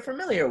who you're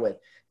familiar with.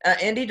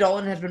 Andy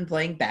Dalton has been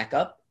playing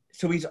backup,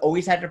 so he's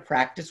always had to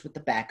practice with the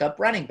backup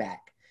running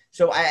back.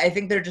 So I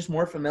think they're just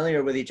more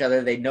familiar with each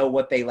other. They know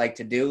what they like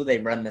to do. They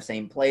run the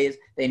same plays.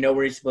 They know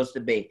where he's supposed to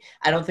be.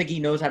 I don't think he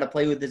knows how to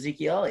play with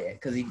Ezekiel Elliott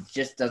because he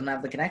just doesn't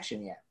have the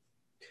connection yet.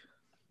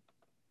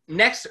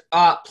 Next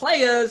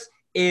players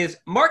is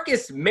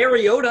Marcus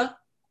Mariota.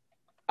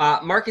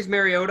 Marcus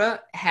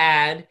Mariota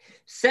had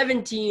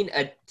 17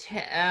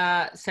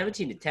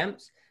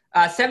 attempts,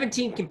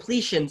 17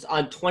 completions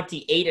on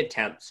 28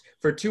 attempts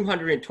for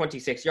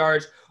 226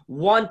 yards,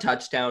 1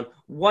 touchdown,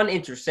 1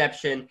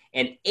 interception,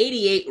 and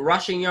 88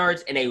 rushing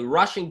yards and a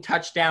rushing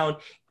touchdown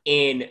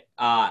in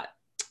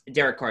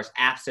Derek Carr's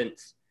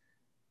absence.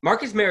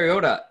 Marcus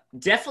Mariota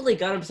definitely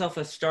got himself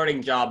a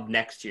starting job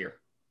next year.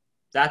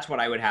 That's what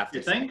I would have to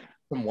You say. think?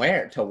 From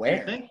where to where?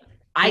 You think?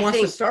 Who wants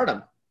to start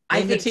him?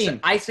 Name the team.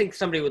 I think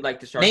somebody would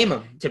like to start. Name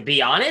him. To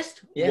be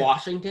honest, Yeah.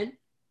 Washington.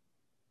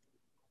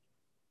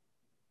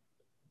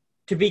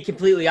 To be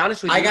completely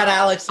honest with you, I got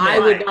Alex Smith. I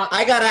would not.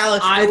 I got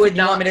Alex Smith. I would and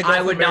you want me to not. go I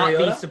for would not be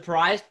Mariota?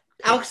 surprised.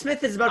 Alex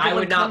Smith is about to I win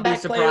would not be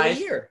comeback player of surprised.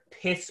 the year.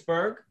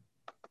 Pittsburgh.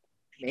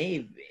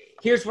 Maybe.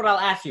 Here's what I'll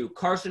ask you: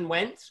 Carson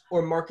Wentz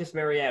or Marcus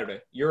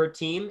Mariota? You're a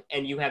team,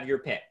 and you have your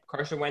pick: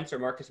 Carson Wentz or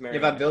Marcus If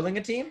Mariota. I'm building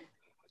a team,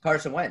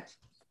 Carson Wentz.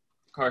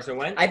 Carson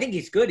Wentz. I think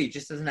he's good. He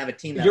just doesn't have a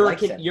team that You're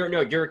likes him.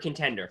 you're a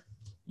contender.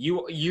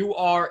 You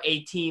are a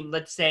team.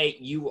 Let's say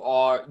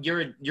you're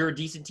a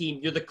decent team.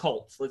 You're the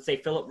Colts. Let's say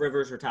Phillip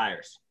Rivers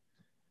retires.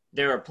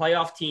 They're a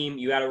playoff team.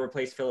 You got to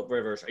replace Phillip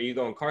Rivers. Are you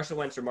going Carson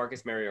Wentz or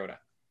Marcus Mariota?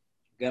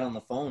 Get on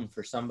the phone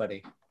for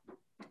somebody. I'm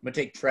gonna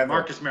take Trevor.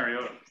 Marcus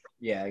Mariota.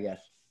 Yeah, I guess.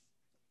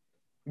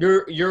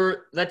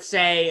 You're let's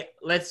say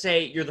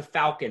you're the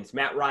Falcons.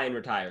 Matt Ryan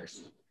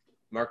retires.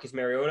 Marcus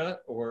Mariota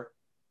or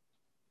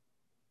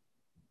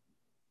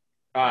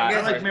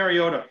I like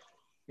Mariota.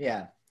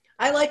 Yeah.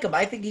 I like him.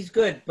 I think he's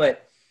good,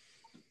 but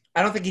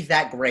I don't think he's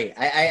that great.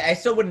 I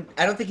still wouldn't –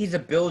 I don't think he's a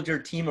build your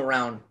team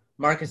around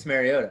Marcus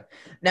Mariota.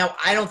 Now,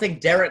 I don't think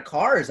Derek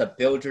Carr is a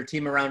build your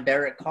team around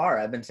Derek Carr.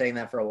 I've been saying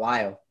that for a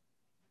while.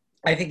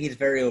 I think he's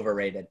very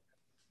overrated.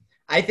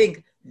 I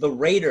think the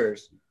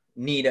Raiders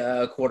need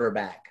a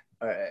quarterback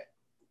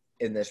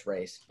in this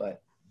race,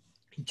 but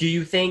who do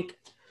you think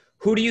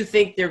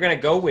they're going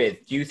to go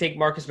with? Do you think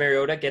Marcus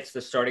Mariota gets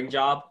the starting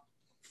job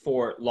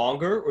for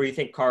longer, or do you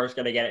think Carr's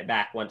going to get it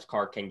back once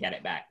Carr can get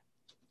it back?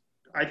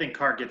 I think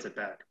Carr gets it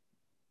back.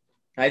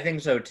 I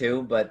think so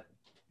too, but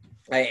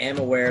I am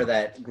aware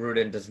that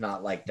Gruden does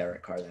not like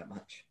Derek Carr that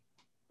much.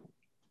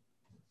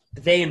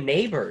 They are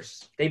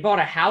neighbors. They bought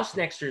a house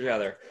next to each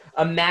other.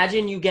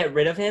 Imagine you get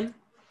rid of him.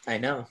 I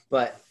know,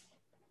 but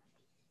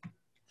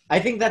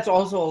I think that's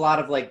also a lot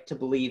of to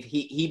believe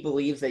he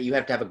believes that you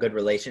have to have a good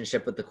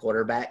relationship with the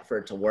quarterback for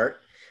it to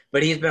work.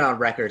 But he's been on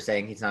record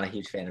saying he's not a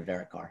huge fan of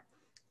Derek Carr.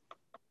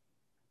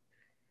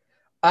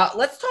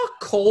 Let's talk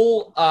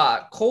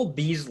Cole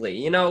Beasley.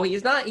 You know,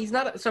 he's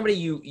not somebody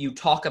you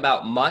talk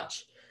about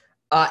much.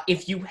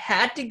 If you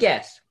had to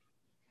guess,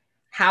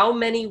 how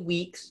many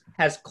weeks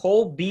has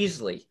Cole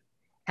Beasley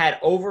had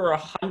over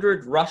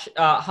 100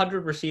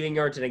 receiving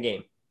yards in a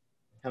game?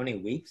 How many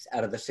weeks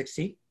out of the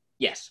 16?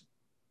 Yes.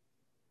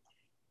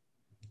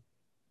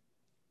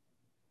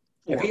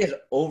 If he is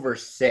over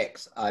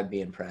 6, I'd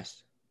be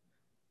impressed.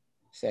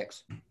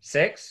 6.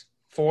 6?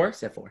 4?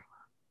 Said 4.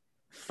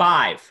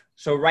 5.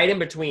 So right in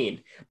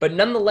between. But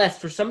nonetheless,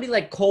 for somebody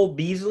like Cole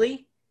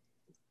Beasley,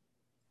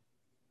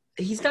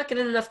 he's not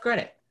getting enough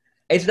credit.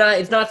 It's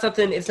not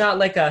something. It's not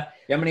like a.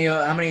 How many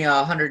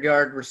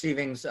 100-yard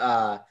receivings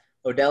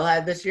Odell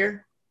had this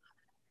year?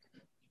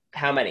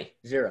 How many?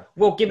 0.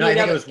 Well, give me I think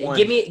another. it was 1.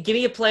 Give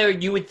me a player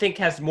you would think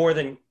has more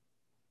than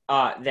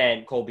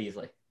Cole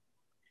Beasley.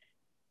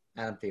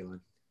 Adam Thielen.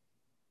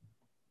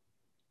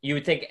 You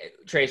would think,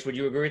 Trace, would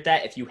you agree with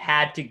that? If you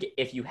had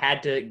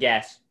to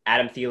guess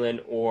Adam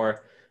Thielen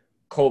or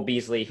Cole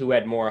Beasley, who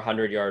had more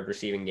 100-yard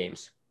receiving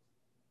games?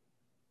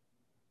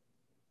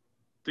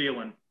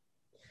 Thielen.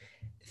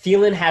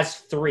 Thielen has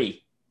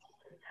 3.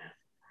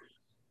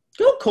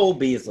 Go Cole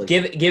Beasley.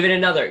 Give it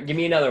another. Give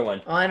me another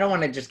one. Oh, I don't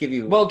want to just give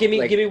you. Well, give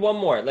me one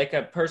more, like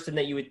a person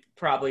that you would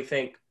probably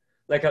think,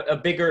 like a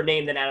bigger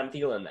name than Adam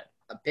Thielen. Then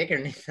a bigger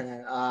name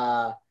than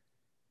that.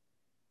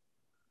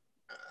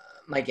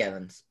 Mike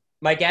Evans.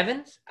 Mike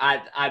Evans?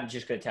 I'm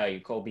just gonna tell you,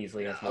 Cole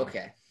Beasley has more.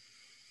 Okay.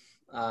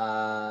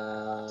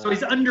 So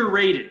he's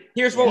underrated.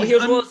 Here's what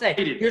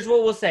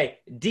we'll say.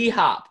 D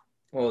Hop.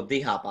 Well,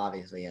 D Hop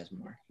obviously has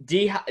more.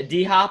 D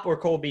Hop or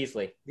Cole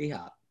Beasley? D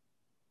Hop.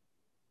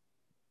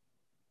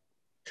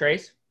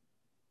 Trace?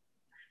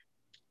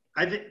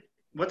 I think.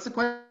 What's the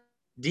question?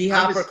 D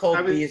Hop or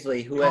Cole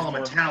Beasley? Who has call him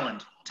more? a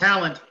talent?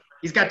 Talent.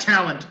 He's got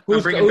talent.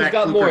 Who's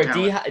got more?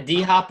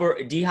 D Hop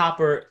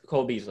or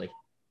Cole Beasley?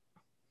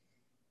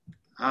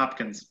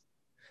 Hopkins.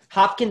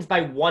 Hopkins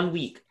by 1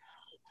 week.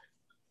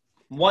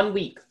 1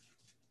 week.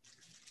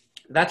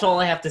 That's all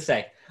I have to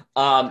say.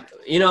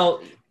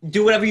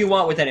 Do whatever you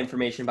want with that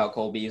information about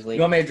Cole Beasley.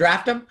 You want me to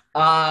draft him?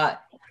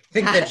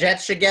 Think the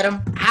Jets should get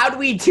him? How do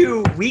we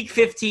do Week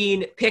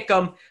 15 pick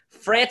 'em?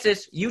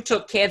 Francis, you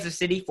took Kansas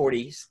City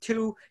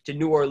 42 to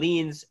New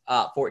Orleans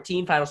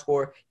 14. Final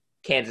score,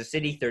 Kansas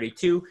City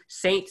 32,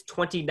 Saints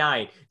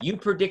 29. You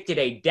predicted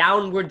a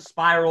downward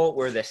spiral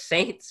where the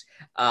Saints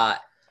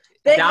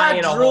They die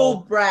in got a Drew hole.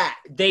 back.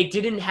 They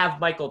didn't have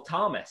Michael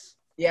Thomas.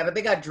 Yeah, but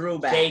they got Drew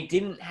back. They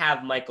didn't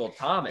have Michael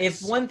Thomas.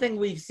 If one thing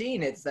we've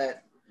seen, it's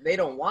that they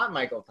don't want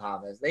Michael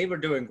Thomas. They were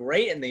doing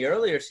great in the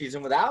earlier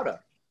season without him.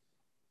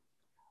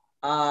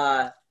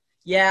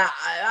 Yeah,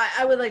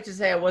 I would like to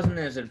say I wasn't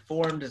as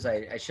informed as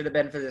I should have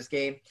been for this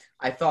game.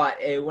 I thought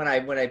when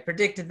I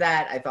predicted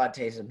that, I thought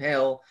Taysom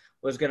Hill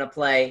was going to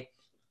play.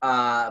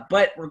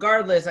 But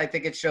regardless, I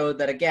think it showed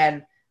that,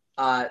 again,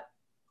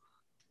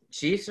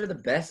 Chiefs are the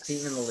best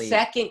team in the league.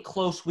 Second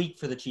close week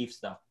for the Chiefs,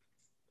 though.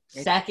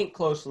 Second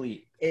close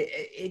lead.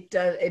 It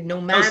does. No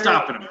matter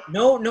stopping them.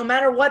 No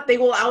matter what, they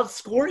will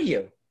outscore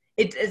you.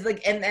 It's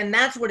like, and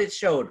that's what it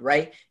showed,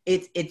 right?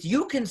 It's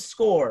you can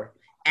score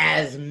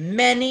as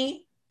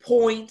many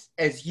points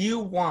as you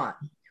want.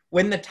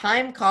 When the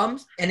time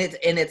comes and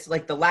it's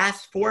like the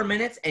last 4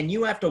 minutes and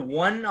you have to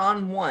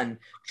one-on-one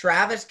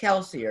Travis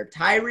Kelce or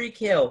Tyreek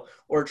Hill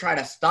or try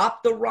to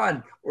stop the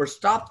run or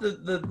stop the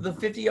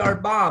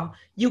 50-yard bomb,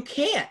 you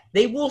can't.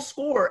 They will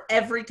score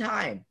every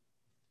time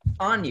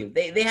on you.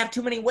 They have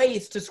too many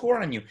ways to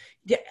score on you.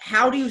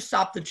 How do you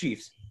stop the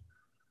Chiefs?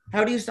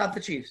 How do you stop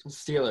the Chiefs?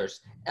 Steelers.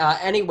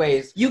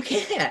 Anyways. You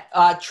can't.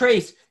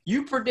 Trace,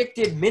 you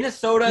predicted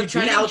Minnesota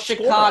beating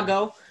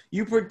Chicago.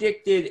 You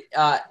predicted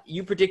a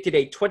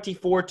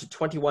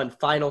 24-21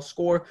 final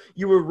score.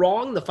 You were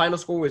wrong. The final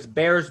score was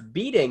Bears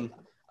beating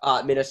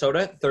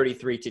Minnesota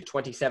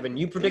 33-27.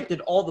 You predicted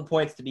all the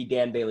points to be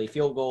Dan Bailey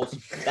field goals.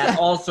 That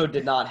also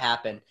did not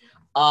happen.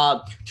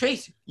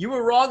 Trace, you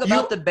were wrong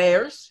about the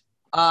Bears.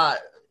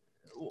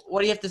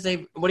 What do you have to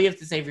say? What do you have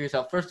to say for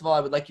yourself? First of all,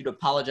 I would like you to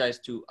apologize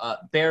to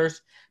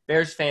Bears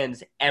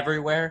fans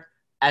everywhere,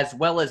 as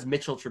well as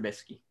Mitchell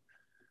Trubisky.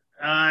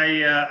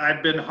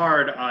 I've been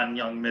hard on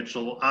young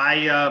Mitchell.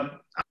 I've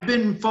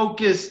been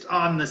focused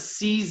on the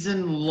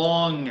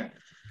season-long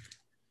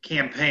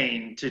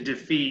campaign to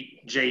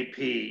defeat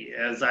JP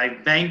as I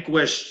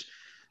vanquished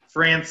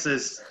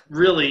Francis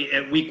really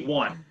at week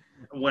 1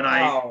 when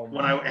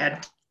I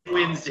had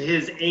wins to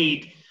his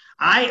 8.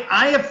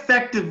 I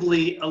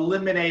effectively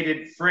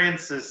eliminated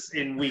Francis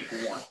in week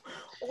 1.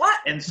 What?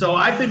 And so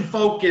I've been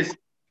focused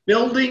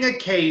building a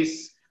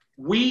case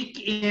week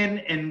in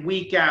and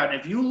week out.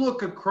 If you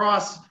look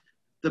across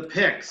the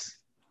picks,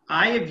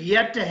 I have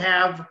yet to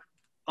have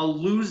a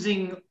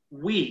losing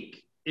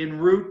week en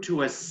route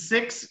to a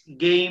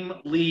 6-game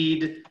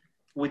lead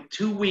with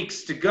 2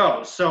 weeks to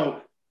go.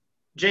 So,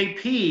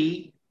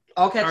 JP,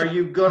 are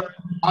you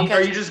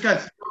just going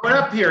to throw it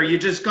up here? You're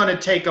just going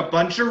to take a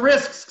bunch of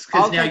risks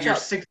because now you're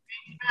 6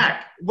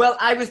 back. Well,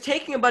 I was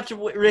taking a bunch of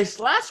risks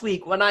last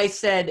week when I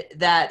said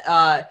that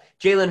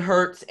Jalen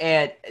Hurts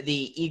and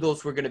the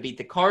Eagles were going to beat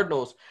the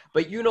Cardinals.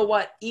 But you know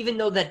what? Even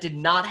though that did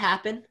not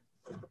happen,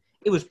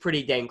 it was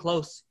pretty dang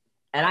close.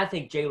 And I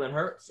think Jalen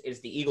Hurts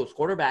is the Eagles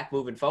quarterback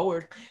moving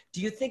forward.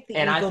 Do you think the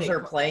And I Eagles think- are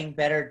playing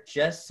better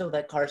just so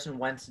that Carson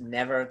Wentz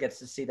never gets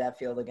to see that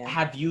field again?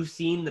 Have you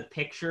seen the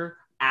picture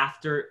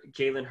after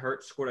Jalen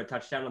Hurts scored a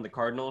touchdown on the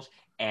Cardinals?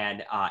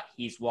 And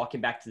he's walking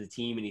back to the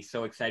team, and he's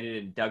so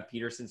excited, and Doug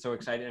Peterson's so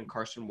excited, and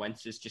Carson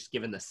Wentz is just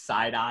giving the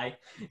side eye.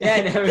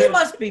 Yeah, he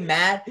must be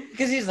mad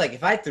because he's like,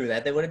 if I threw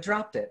that, they would have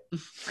dropped it.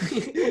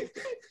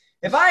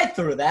 If I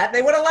threw that,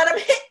 they would have let him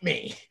hit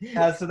me.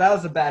 So that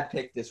was a bad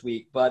pick this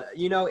week, but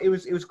it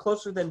was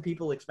closer than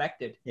people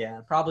expected.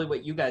 Yeah, Probably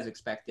what you guys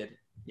expected.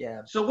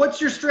 yeah. So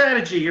what's your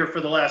strategy here for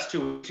the last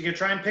 2 weeks? You gonna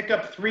try and pick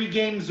up 3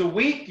 games a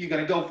week? You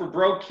gonna go for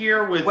broke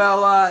here with?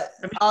 Well,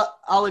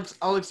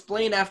 I'll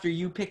explain after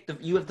you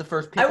you have the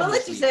first pick. I will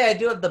let you say I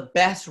do have the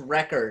best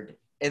record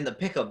in the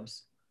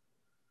pick'ems,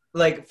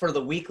 like for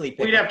the weekly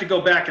pick. We'd have to go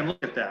back and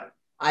look at that.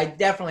 I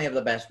definitely have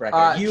the best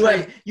record.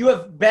 You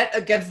have bet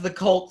against the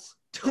Colts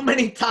too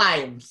many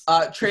times.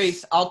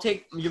 Trace, I'll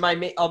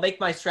make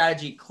my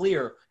strategy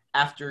clear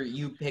after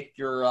you pick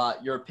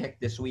your pick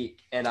this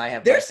week, and I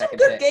have. There's my some second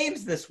good pick.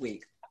 games this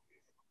week.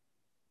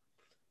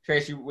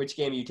 Trace, which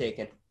game are you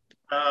taking?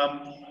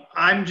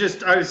 I'm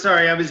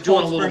sorry, I was doing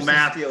a Colts little versus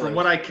math. Steelers. From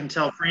what I can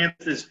tell, France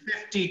is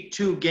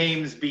 52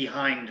 games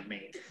behind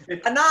me.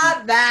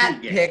 Not that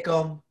 52 games.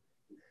 pick'em.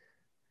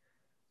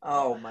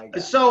 Oh my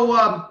god.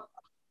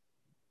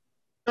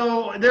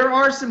 So there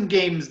are some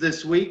games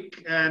this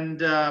week, and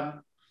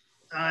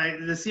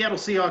the Seattle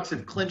Seahawks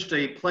have clinched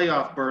a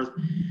playoff berth.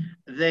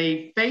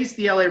 They face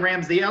the LA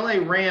Rams. The LA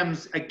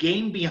Rams, a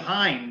game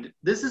behind.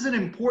 This is an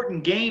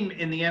important game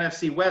in the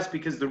NFC West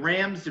because the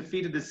Rams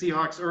defeated the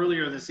Seahawks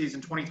earlier in the season,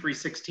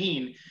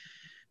 23-16.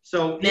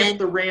 So if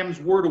the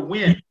Rams were to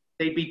win,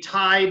 they'd be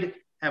tied,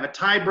 have a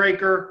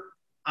tiebreaker.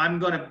 I'm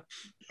going to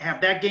have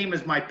that game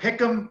as my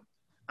pick 'em.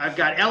 I've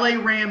got LA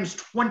Rams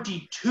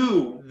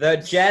 22. The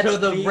Jets. So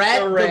the beat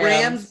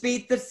Rams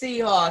beat the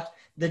Seahawks.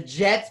 The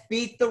Jets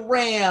beat the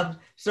Rams.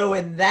 So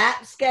in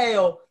that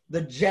scale,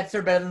 the Jets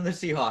are better than the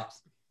Seahawks.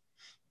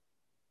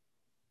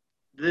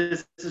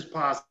 This is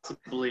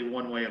possibly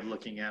one way of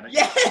looking at it.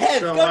 Yes.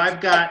 So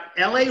I've got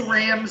LA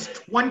Rams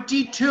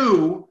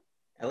 22,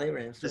 LA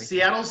Rams. the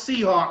Seattle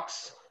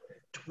Seahawks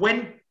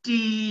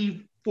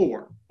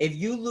 24.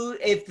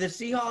 If the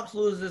Seahawks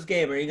lose this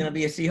game, are you going to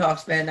be a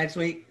Seahawks fan next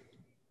week?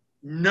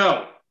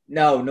 No.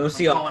 No I'm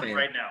Seahawks calling fan. it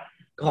right now.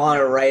 Calling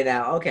it right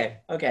now. Okay.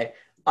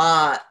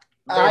 I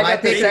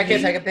got the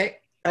second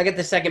pick. I get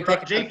the second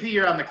pick. JP,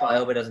 you're on the I clock.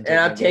 hope it doesn't take And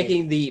my I'm game.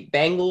 taking the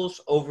Bengals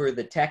over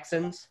the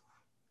Texans.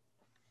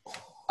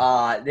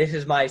 This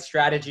is my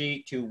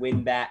strategy to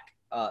win back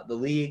the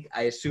league.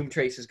 I assume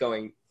Trace is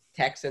going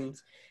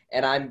Texans,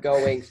 and I'm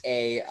going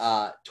a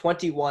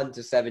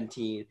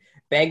 21-17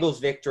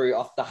 Bengals victory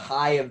off the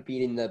high of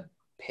beating the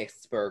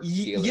Pittsburgh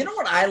Steelers. You know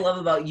what I love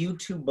about you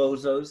two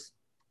bozos?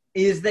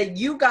 Is that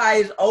you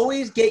guys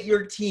always get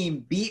your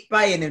team beat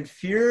by an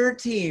inferior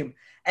team,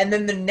 and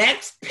then the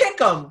next pick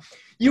 'em,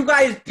 you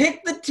guys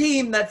pick the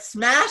team that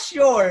smashed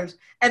yours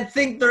and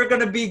think they're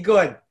going to be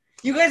good.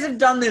 You guys have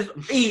done this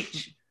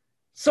each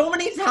so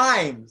many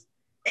times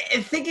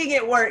and thinking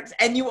it works,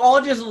 and you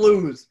all just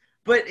lose.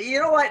 But you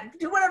know what?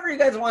 Do whatever you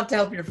guys want to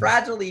help your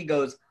fragile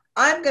egos.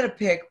 I'm going to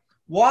pick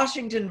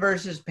Washington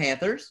versus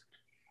Panthers,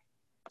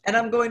 and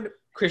I'm going to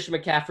Christian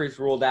McCaffrey's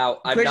ruled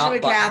out. I'm Christian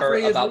not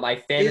McCaffrey butthurt about my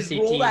fantasy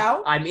ruled team.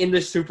 out. I'm in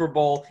the Super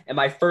Bowl, and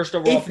my first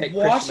overall if pick,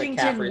 Washington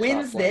Christian McCaffrey,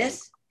 wins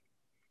this,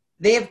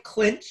 they have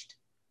clinched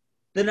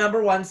the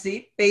number 1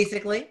 seed,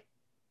 basically.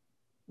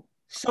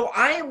 So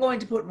I am going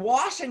to put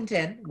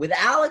Washington with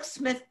Alex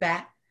Smith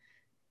back,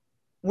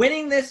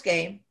 winning this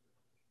game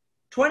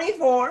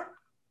 24-17.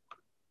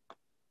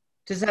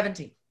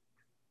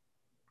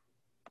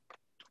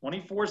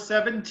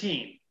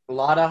 24-17. A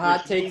lot of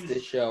hot Which takes means-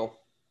 this show.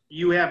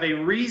 You have a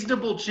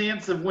reasonable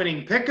chance of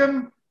winning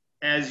Pick'em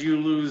as you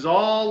lose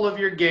all of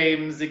your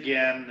games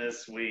again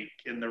this week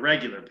in the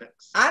regular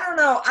picks. I don't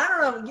know.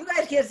 You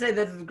guys can't say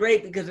this is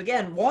great because,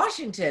 again,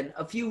 Washington,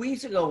 a few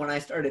weeks ago when I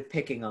started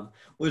picking them,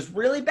 was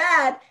really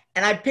bad,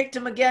 and I picked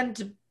them again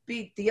to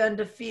beat the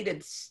undefeated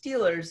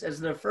Steelers as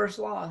their first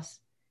loss,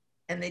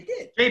 and they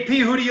did. JP,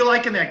 who do you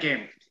like in that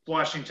game?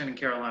 Washington and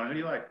Carolina. Who do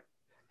you like?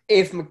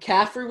 If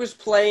McCaffrey was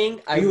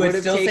playing, I You would would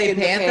have still say taken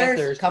the Panthers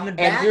Panthers. coming And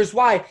back? here's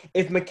why.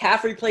 If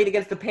McCaffrey played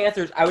against the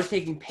Panthers, I was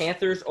taking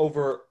Panthers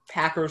over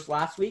Packers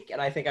last week,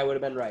 and I think I would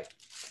have been right.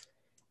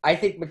 I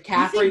think You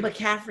McCaffrey think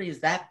McCaffrey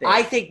is that big?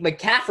 I think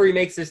McCaffrey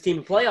makes this team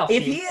a playoff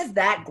if team. he is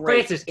that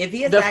great, Francis, if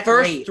he is the that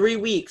first great, 3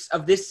 weeks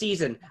of this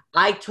season,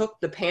 I took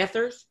the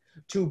Panthers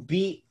to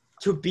be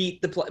in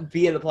the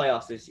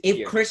playoffs this if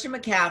year. Christian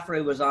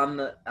McCaffrey was on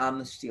the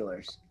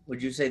Steelers,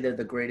 would you say they're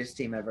the greatest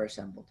team ever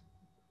assembled?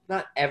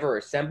 Not ever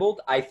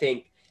assembled. I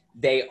think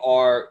they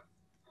are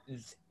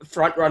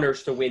front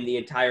runners to win the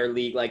entire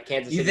league. Like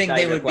Kansas City. You think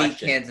they would beat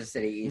Kansas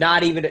City? Easy.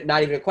 Not even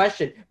a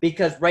question.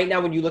 Because right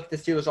now, when you look at the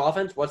Steelers'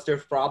 offense, what's their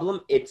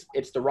problem? It's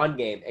the run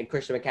game, and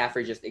Christian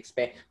McCaffrey just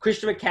expand.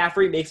 Christian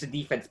McCaffrey makes the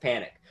defense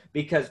panic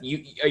because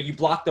you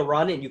block the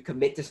run and you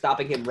commit to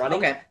stopping him running.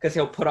 Okay. Because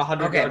he'll put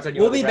 100 yards on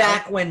you. We'll be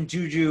back when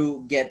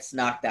Juju gets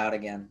knocked out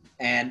again,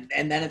 and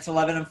then it's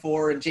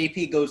 11-4, and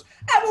JP goes,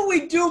 "How about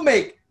we do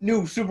make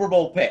new Super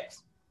Bowl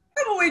picks?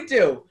 How about we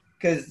do?"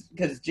 Because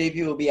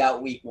JP will be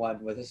out week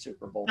 1 with a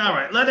Super Bowl. All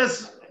right, let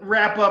us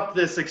wrap up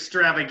this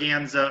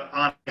extravaganza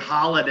on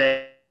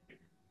holiday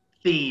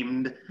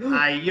themed.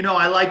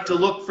 I like to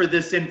look for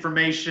this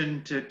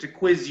information to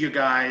quiz you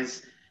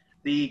guys.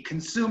 The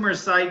consumer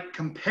site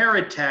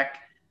Comparitech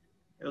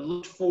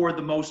looked for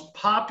the most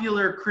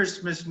popular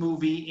Christmas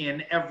movie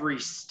in every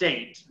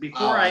state.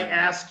 Before I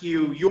ask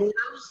you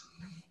yours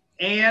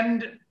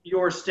and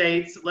your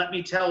states, let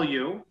me tell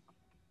you,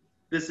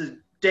 this is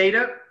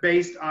data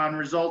based on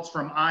results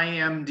from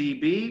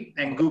IMDb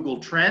and Google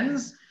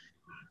Trends.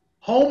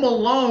 Home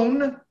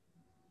Alone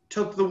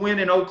took the win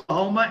in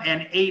Oklahoma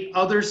and 8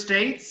 other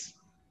states.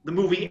 The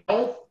movie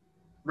Elf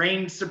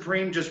reigned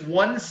supreme, just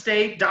one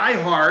state. Die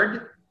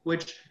Hard,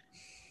 which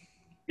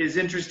is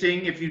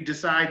interesting if you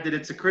decide that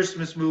it's a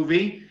Christmas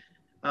movie,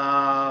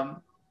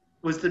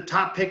 was the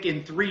top pick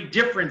in 3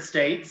 different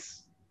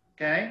states.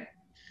 Okay.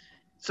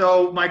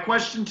 So my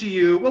question to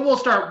you, we'll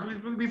start,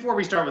 before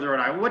we start with Rhode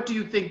Island, what do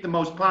you think the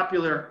most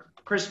popular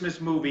Christmas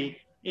movie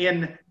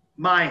in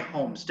my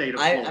home state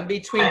of Florida? I'm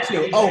between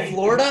 2. Oh,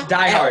 Florida?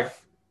 Die Hard.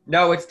 Elf.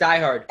 No, it's Die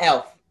Hard.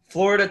 Elf.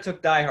 Florida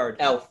took Die Hard.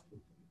 Elf.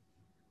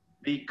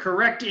 The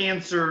correct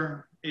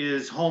answer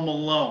is Home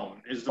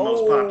Alone is the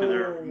most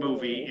popular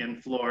movie in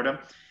Florida.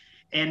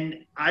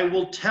 And I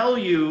will tell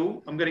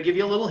you, I'm going to give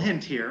you a little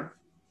hint here.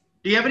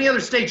 Do you have any other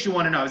states you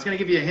want to know? I was going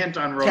to give you a hint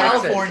on Rhode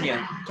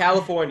California.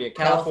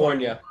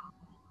 California.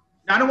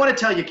 I don't want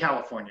to tell you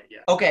California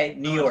yet. Okay,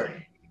 New York.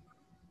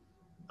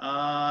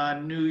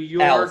 New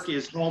York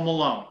is Home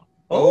Alone.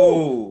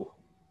 Oh.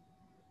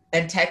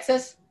 And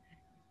Texas?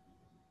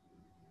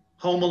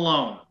 Home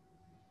Alone.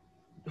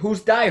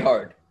 Who's Die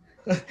Hard?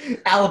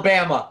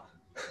 Alabama.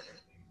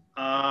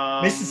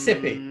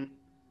 Mississippi.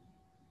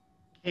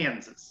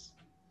 Kansas.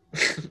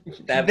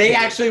 They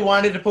actually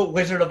wanted to put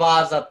Wizard of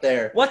Oz up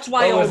there. What's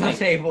Wyoming? I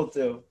wasn't able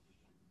to.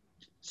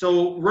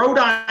 So Rhode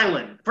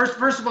Island. First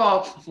of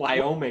all,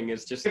 Wyoming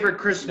is just favorite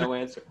Christmas no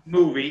answer.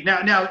 movie.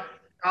 Now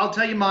I'll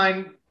tell you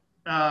mine.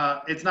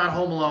 It's not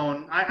Home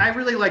Alone. I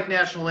really like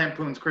National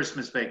Lampoon's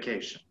Christmas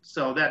Vacation.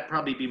 So that'd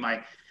probably be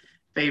my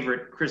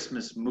favorite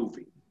Christmas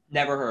movie.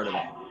 Never heard of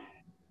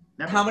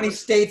it. How many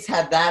states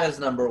had that as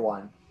number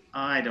 1?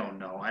 I don't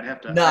know. I'd have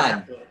to.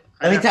 None.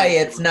 Let me tell you,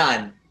 it's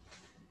none.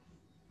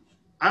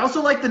 I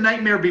also like The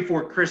Nightmare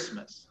Before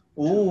Christmas.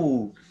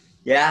 Ooh,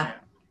 yeah.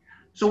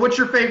 So what's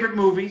your favorite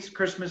movies,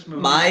 Christmas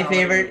movies? My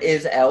favorite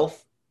is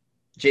Elf.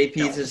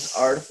 JP's is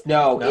Art.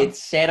 No,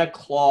 it's Santa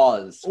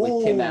Claus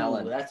with Tim Ooh,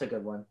 Allen. That's a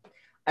good one.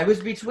 I was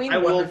between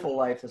Wonderful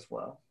Life as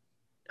well.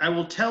 I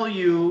will tell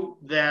you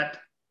that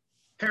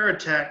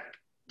Paratech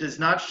does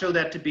not show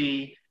that to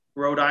be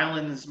Rhode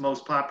Island's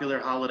most popular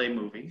holiday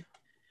movie.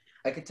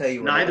 I could tell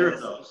you neither of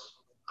those.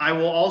 I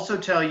will also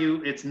tell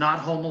you it's not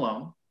Home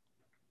Alone.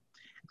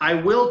 I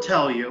will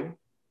tell you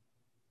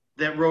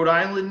that Rhode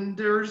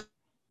Islanders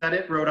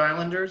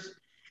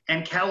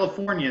and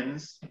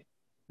Californians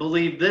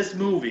believe this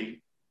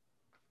movie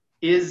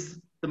is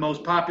the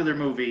most popular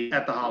movie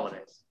at the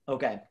holidays.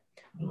 Okay.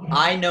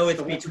 I know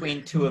it's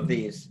between 2 of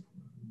these.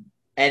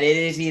 And it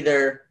is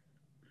either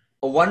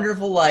A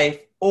Wonderful Life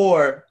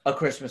or A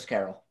Christmas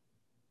Carol.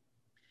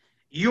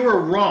 You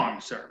are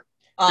wrong, sir.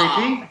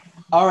 JP?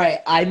 All right,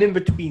 I'm in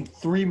between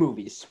 3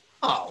 movies.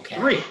 Oh, okay.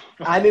 3.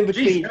 I'm in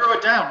between. Jeez, narrow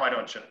it down, why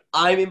don't you?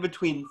 I'm in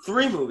between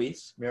 3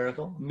 movies.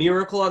 Miracle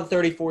on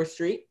 34th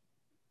Street,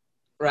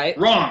 right?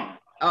 Wrong.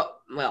 Oh,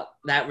 well,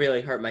 that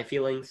really hurt my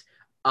feelings.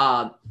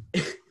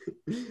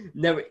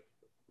 Never.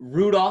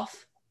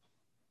 Rudolph.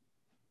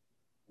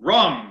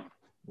 Wrong.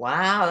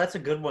 Wow, that's a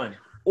good one.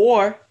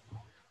 Or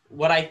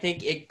what I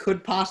think it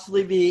could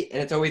possibly be,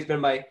 and it's always been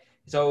my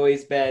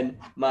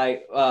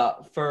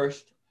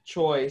first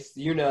choice.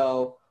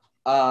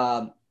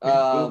 Googling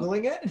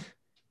it?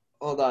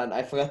 Hold on,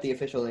 I forgot the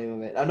official name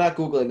of it. I'm not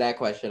Googling that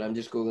question. I'm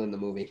just Googling the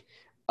movie.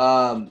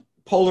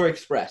 Polar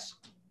Express.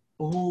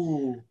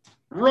 Ooh.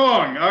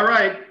 Wrong. All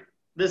right.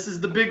 This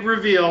is the big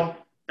reveal.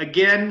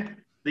 Again,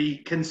 the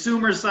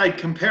consumer site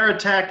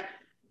Comparitech,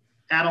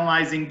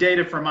 analyzing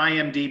data from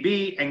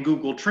IMDb and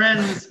Google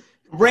Trends.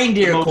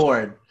 Reindeer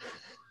corn.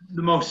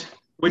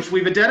 Which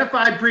we've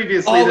identified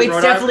previously. Oh,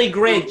 it's definitely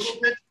Grinch.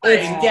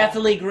 It's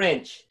definitely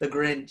Grinch. The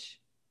Grinch.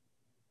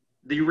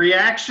 The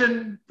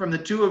reaction from the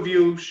 2 of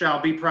you shall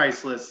be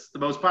priceless. The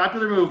most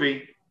popular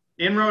movie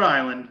in Rhode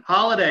Island,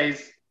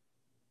 holidays,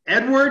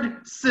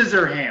 Edward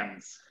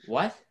Scissorhands.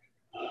 What?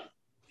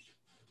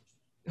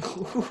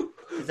 Who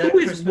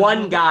is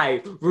one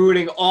guy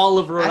ruining all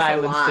of Rhode That's a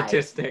Island lie.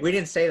 statistics? We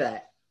didn't say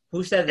that.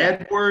 Who said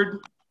that? Edward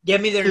Give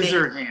me their name.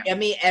 Scissorhands. Give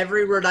me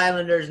every Rhode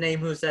Islander's name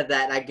who said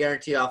that, and I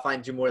guarantee you I'll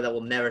find you more that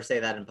will never say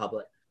that in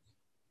public.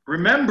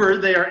 Remember,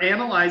 they are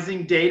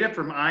analyzing data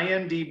from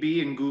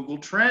IMDb and Google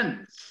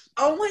Trends.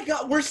 Oh my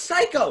God, we're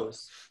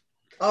psychos.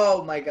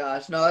 Oh my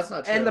gosh, no, that's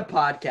not true. And the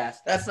podcast.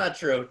 That's not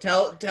true.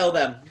 Tell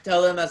them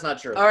that's not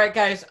true. All right,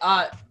 guys.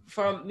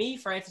 From me,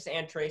 Francis,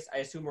 and Trace, I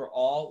assume we're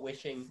all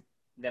wishing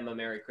them a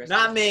Merry Christmas.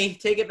 Not me.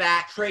 Take it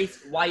back. Trace,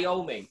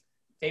 Wyoming.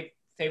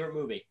 Favorite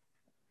movie?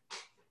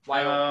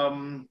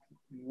 Wyoming.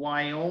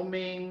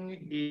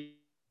 Wyoming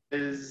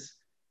is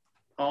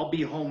I'll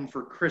Be Home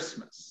for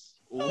Christmas.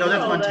 Ooh. No,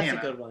 that's Montana. That's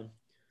a good one.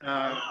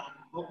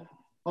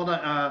 Hold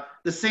on.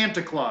 The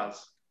Santa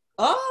Claus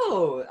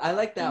Oh, I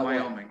like that in one.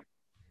 Wyoming.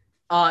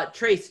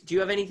 Trace, do you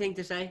have anything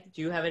to say?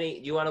 Do you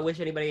want to wish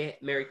anybody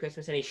Merry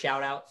Christmas? Any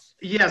shout outs?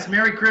 Yes,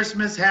 Merry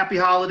Christmas, Happy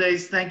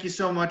Holidays. Thank you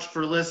so much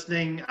for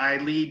listening. I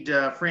lead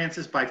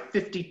Francis by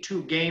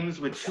 52 games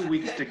with 2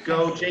 weeks to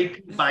go,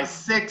 JP by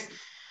 6.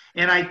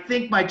 And I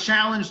think my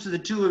challenge to the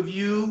two of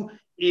you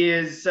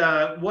is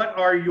what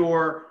are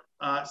your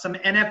some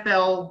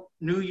NFL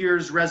New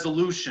Year's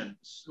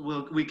resolutions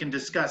we can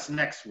discuss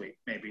next week,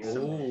 maybe.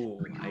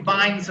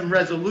 Combine some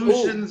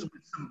resolutions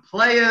with some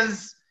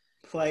players.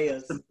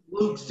 Some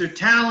flukes or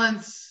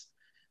talents,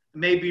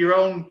 maybe your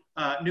own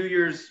New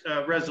Year's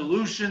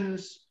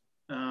resolutions,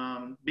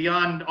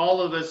 beyond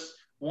all of us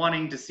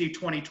wanting to see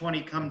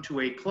 2020 come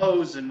to a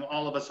close and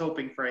all of us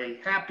hoping for a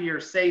happier,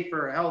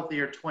 safer,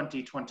 healthier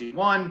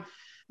 2021.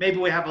 Maybe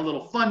we have a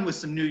little fun with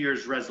some New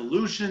Year's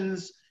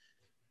resolutions.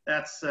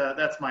 That's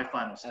my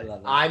final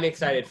statement. I'm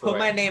excited for it. Put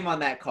my name on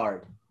that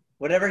card.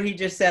 Whatever he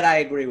just said, I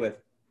agree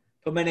with.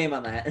 Put my name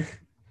on that.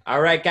 All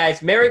right,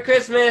 guys. Merry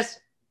Christmas.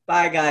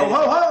 Bye, guys. Ho,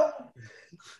 ho, ho!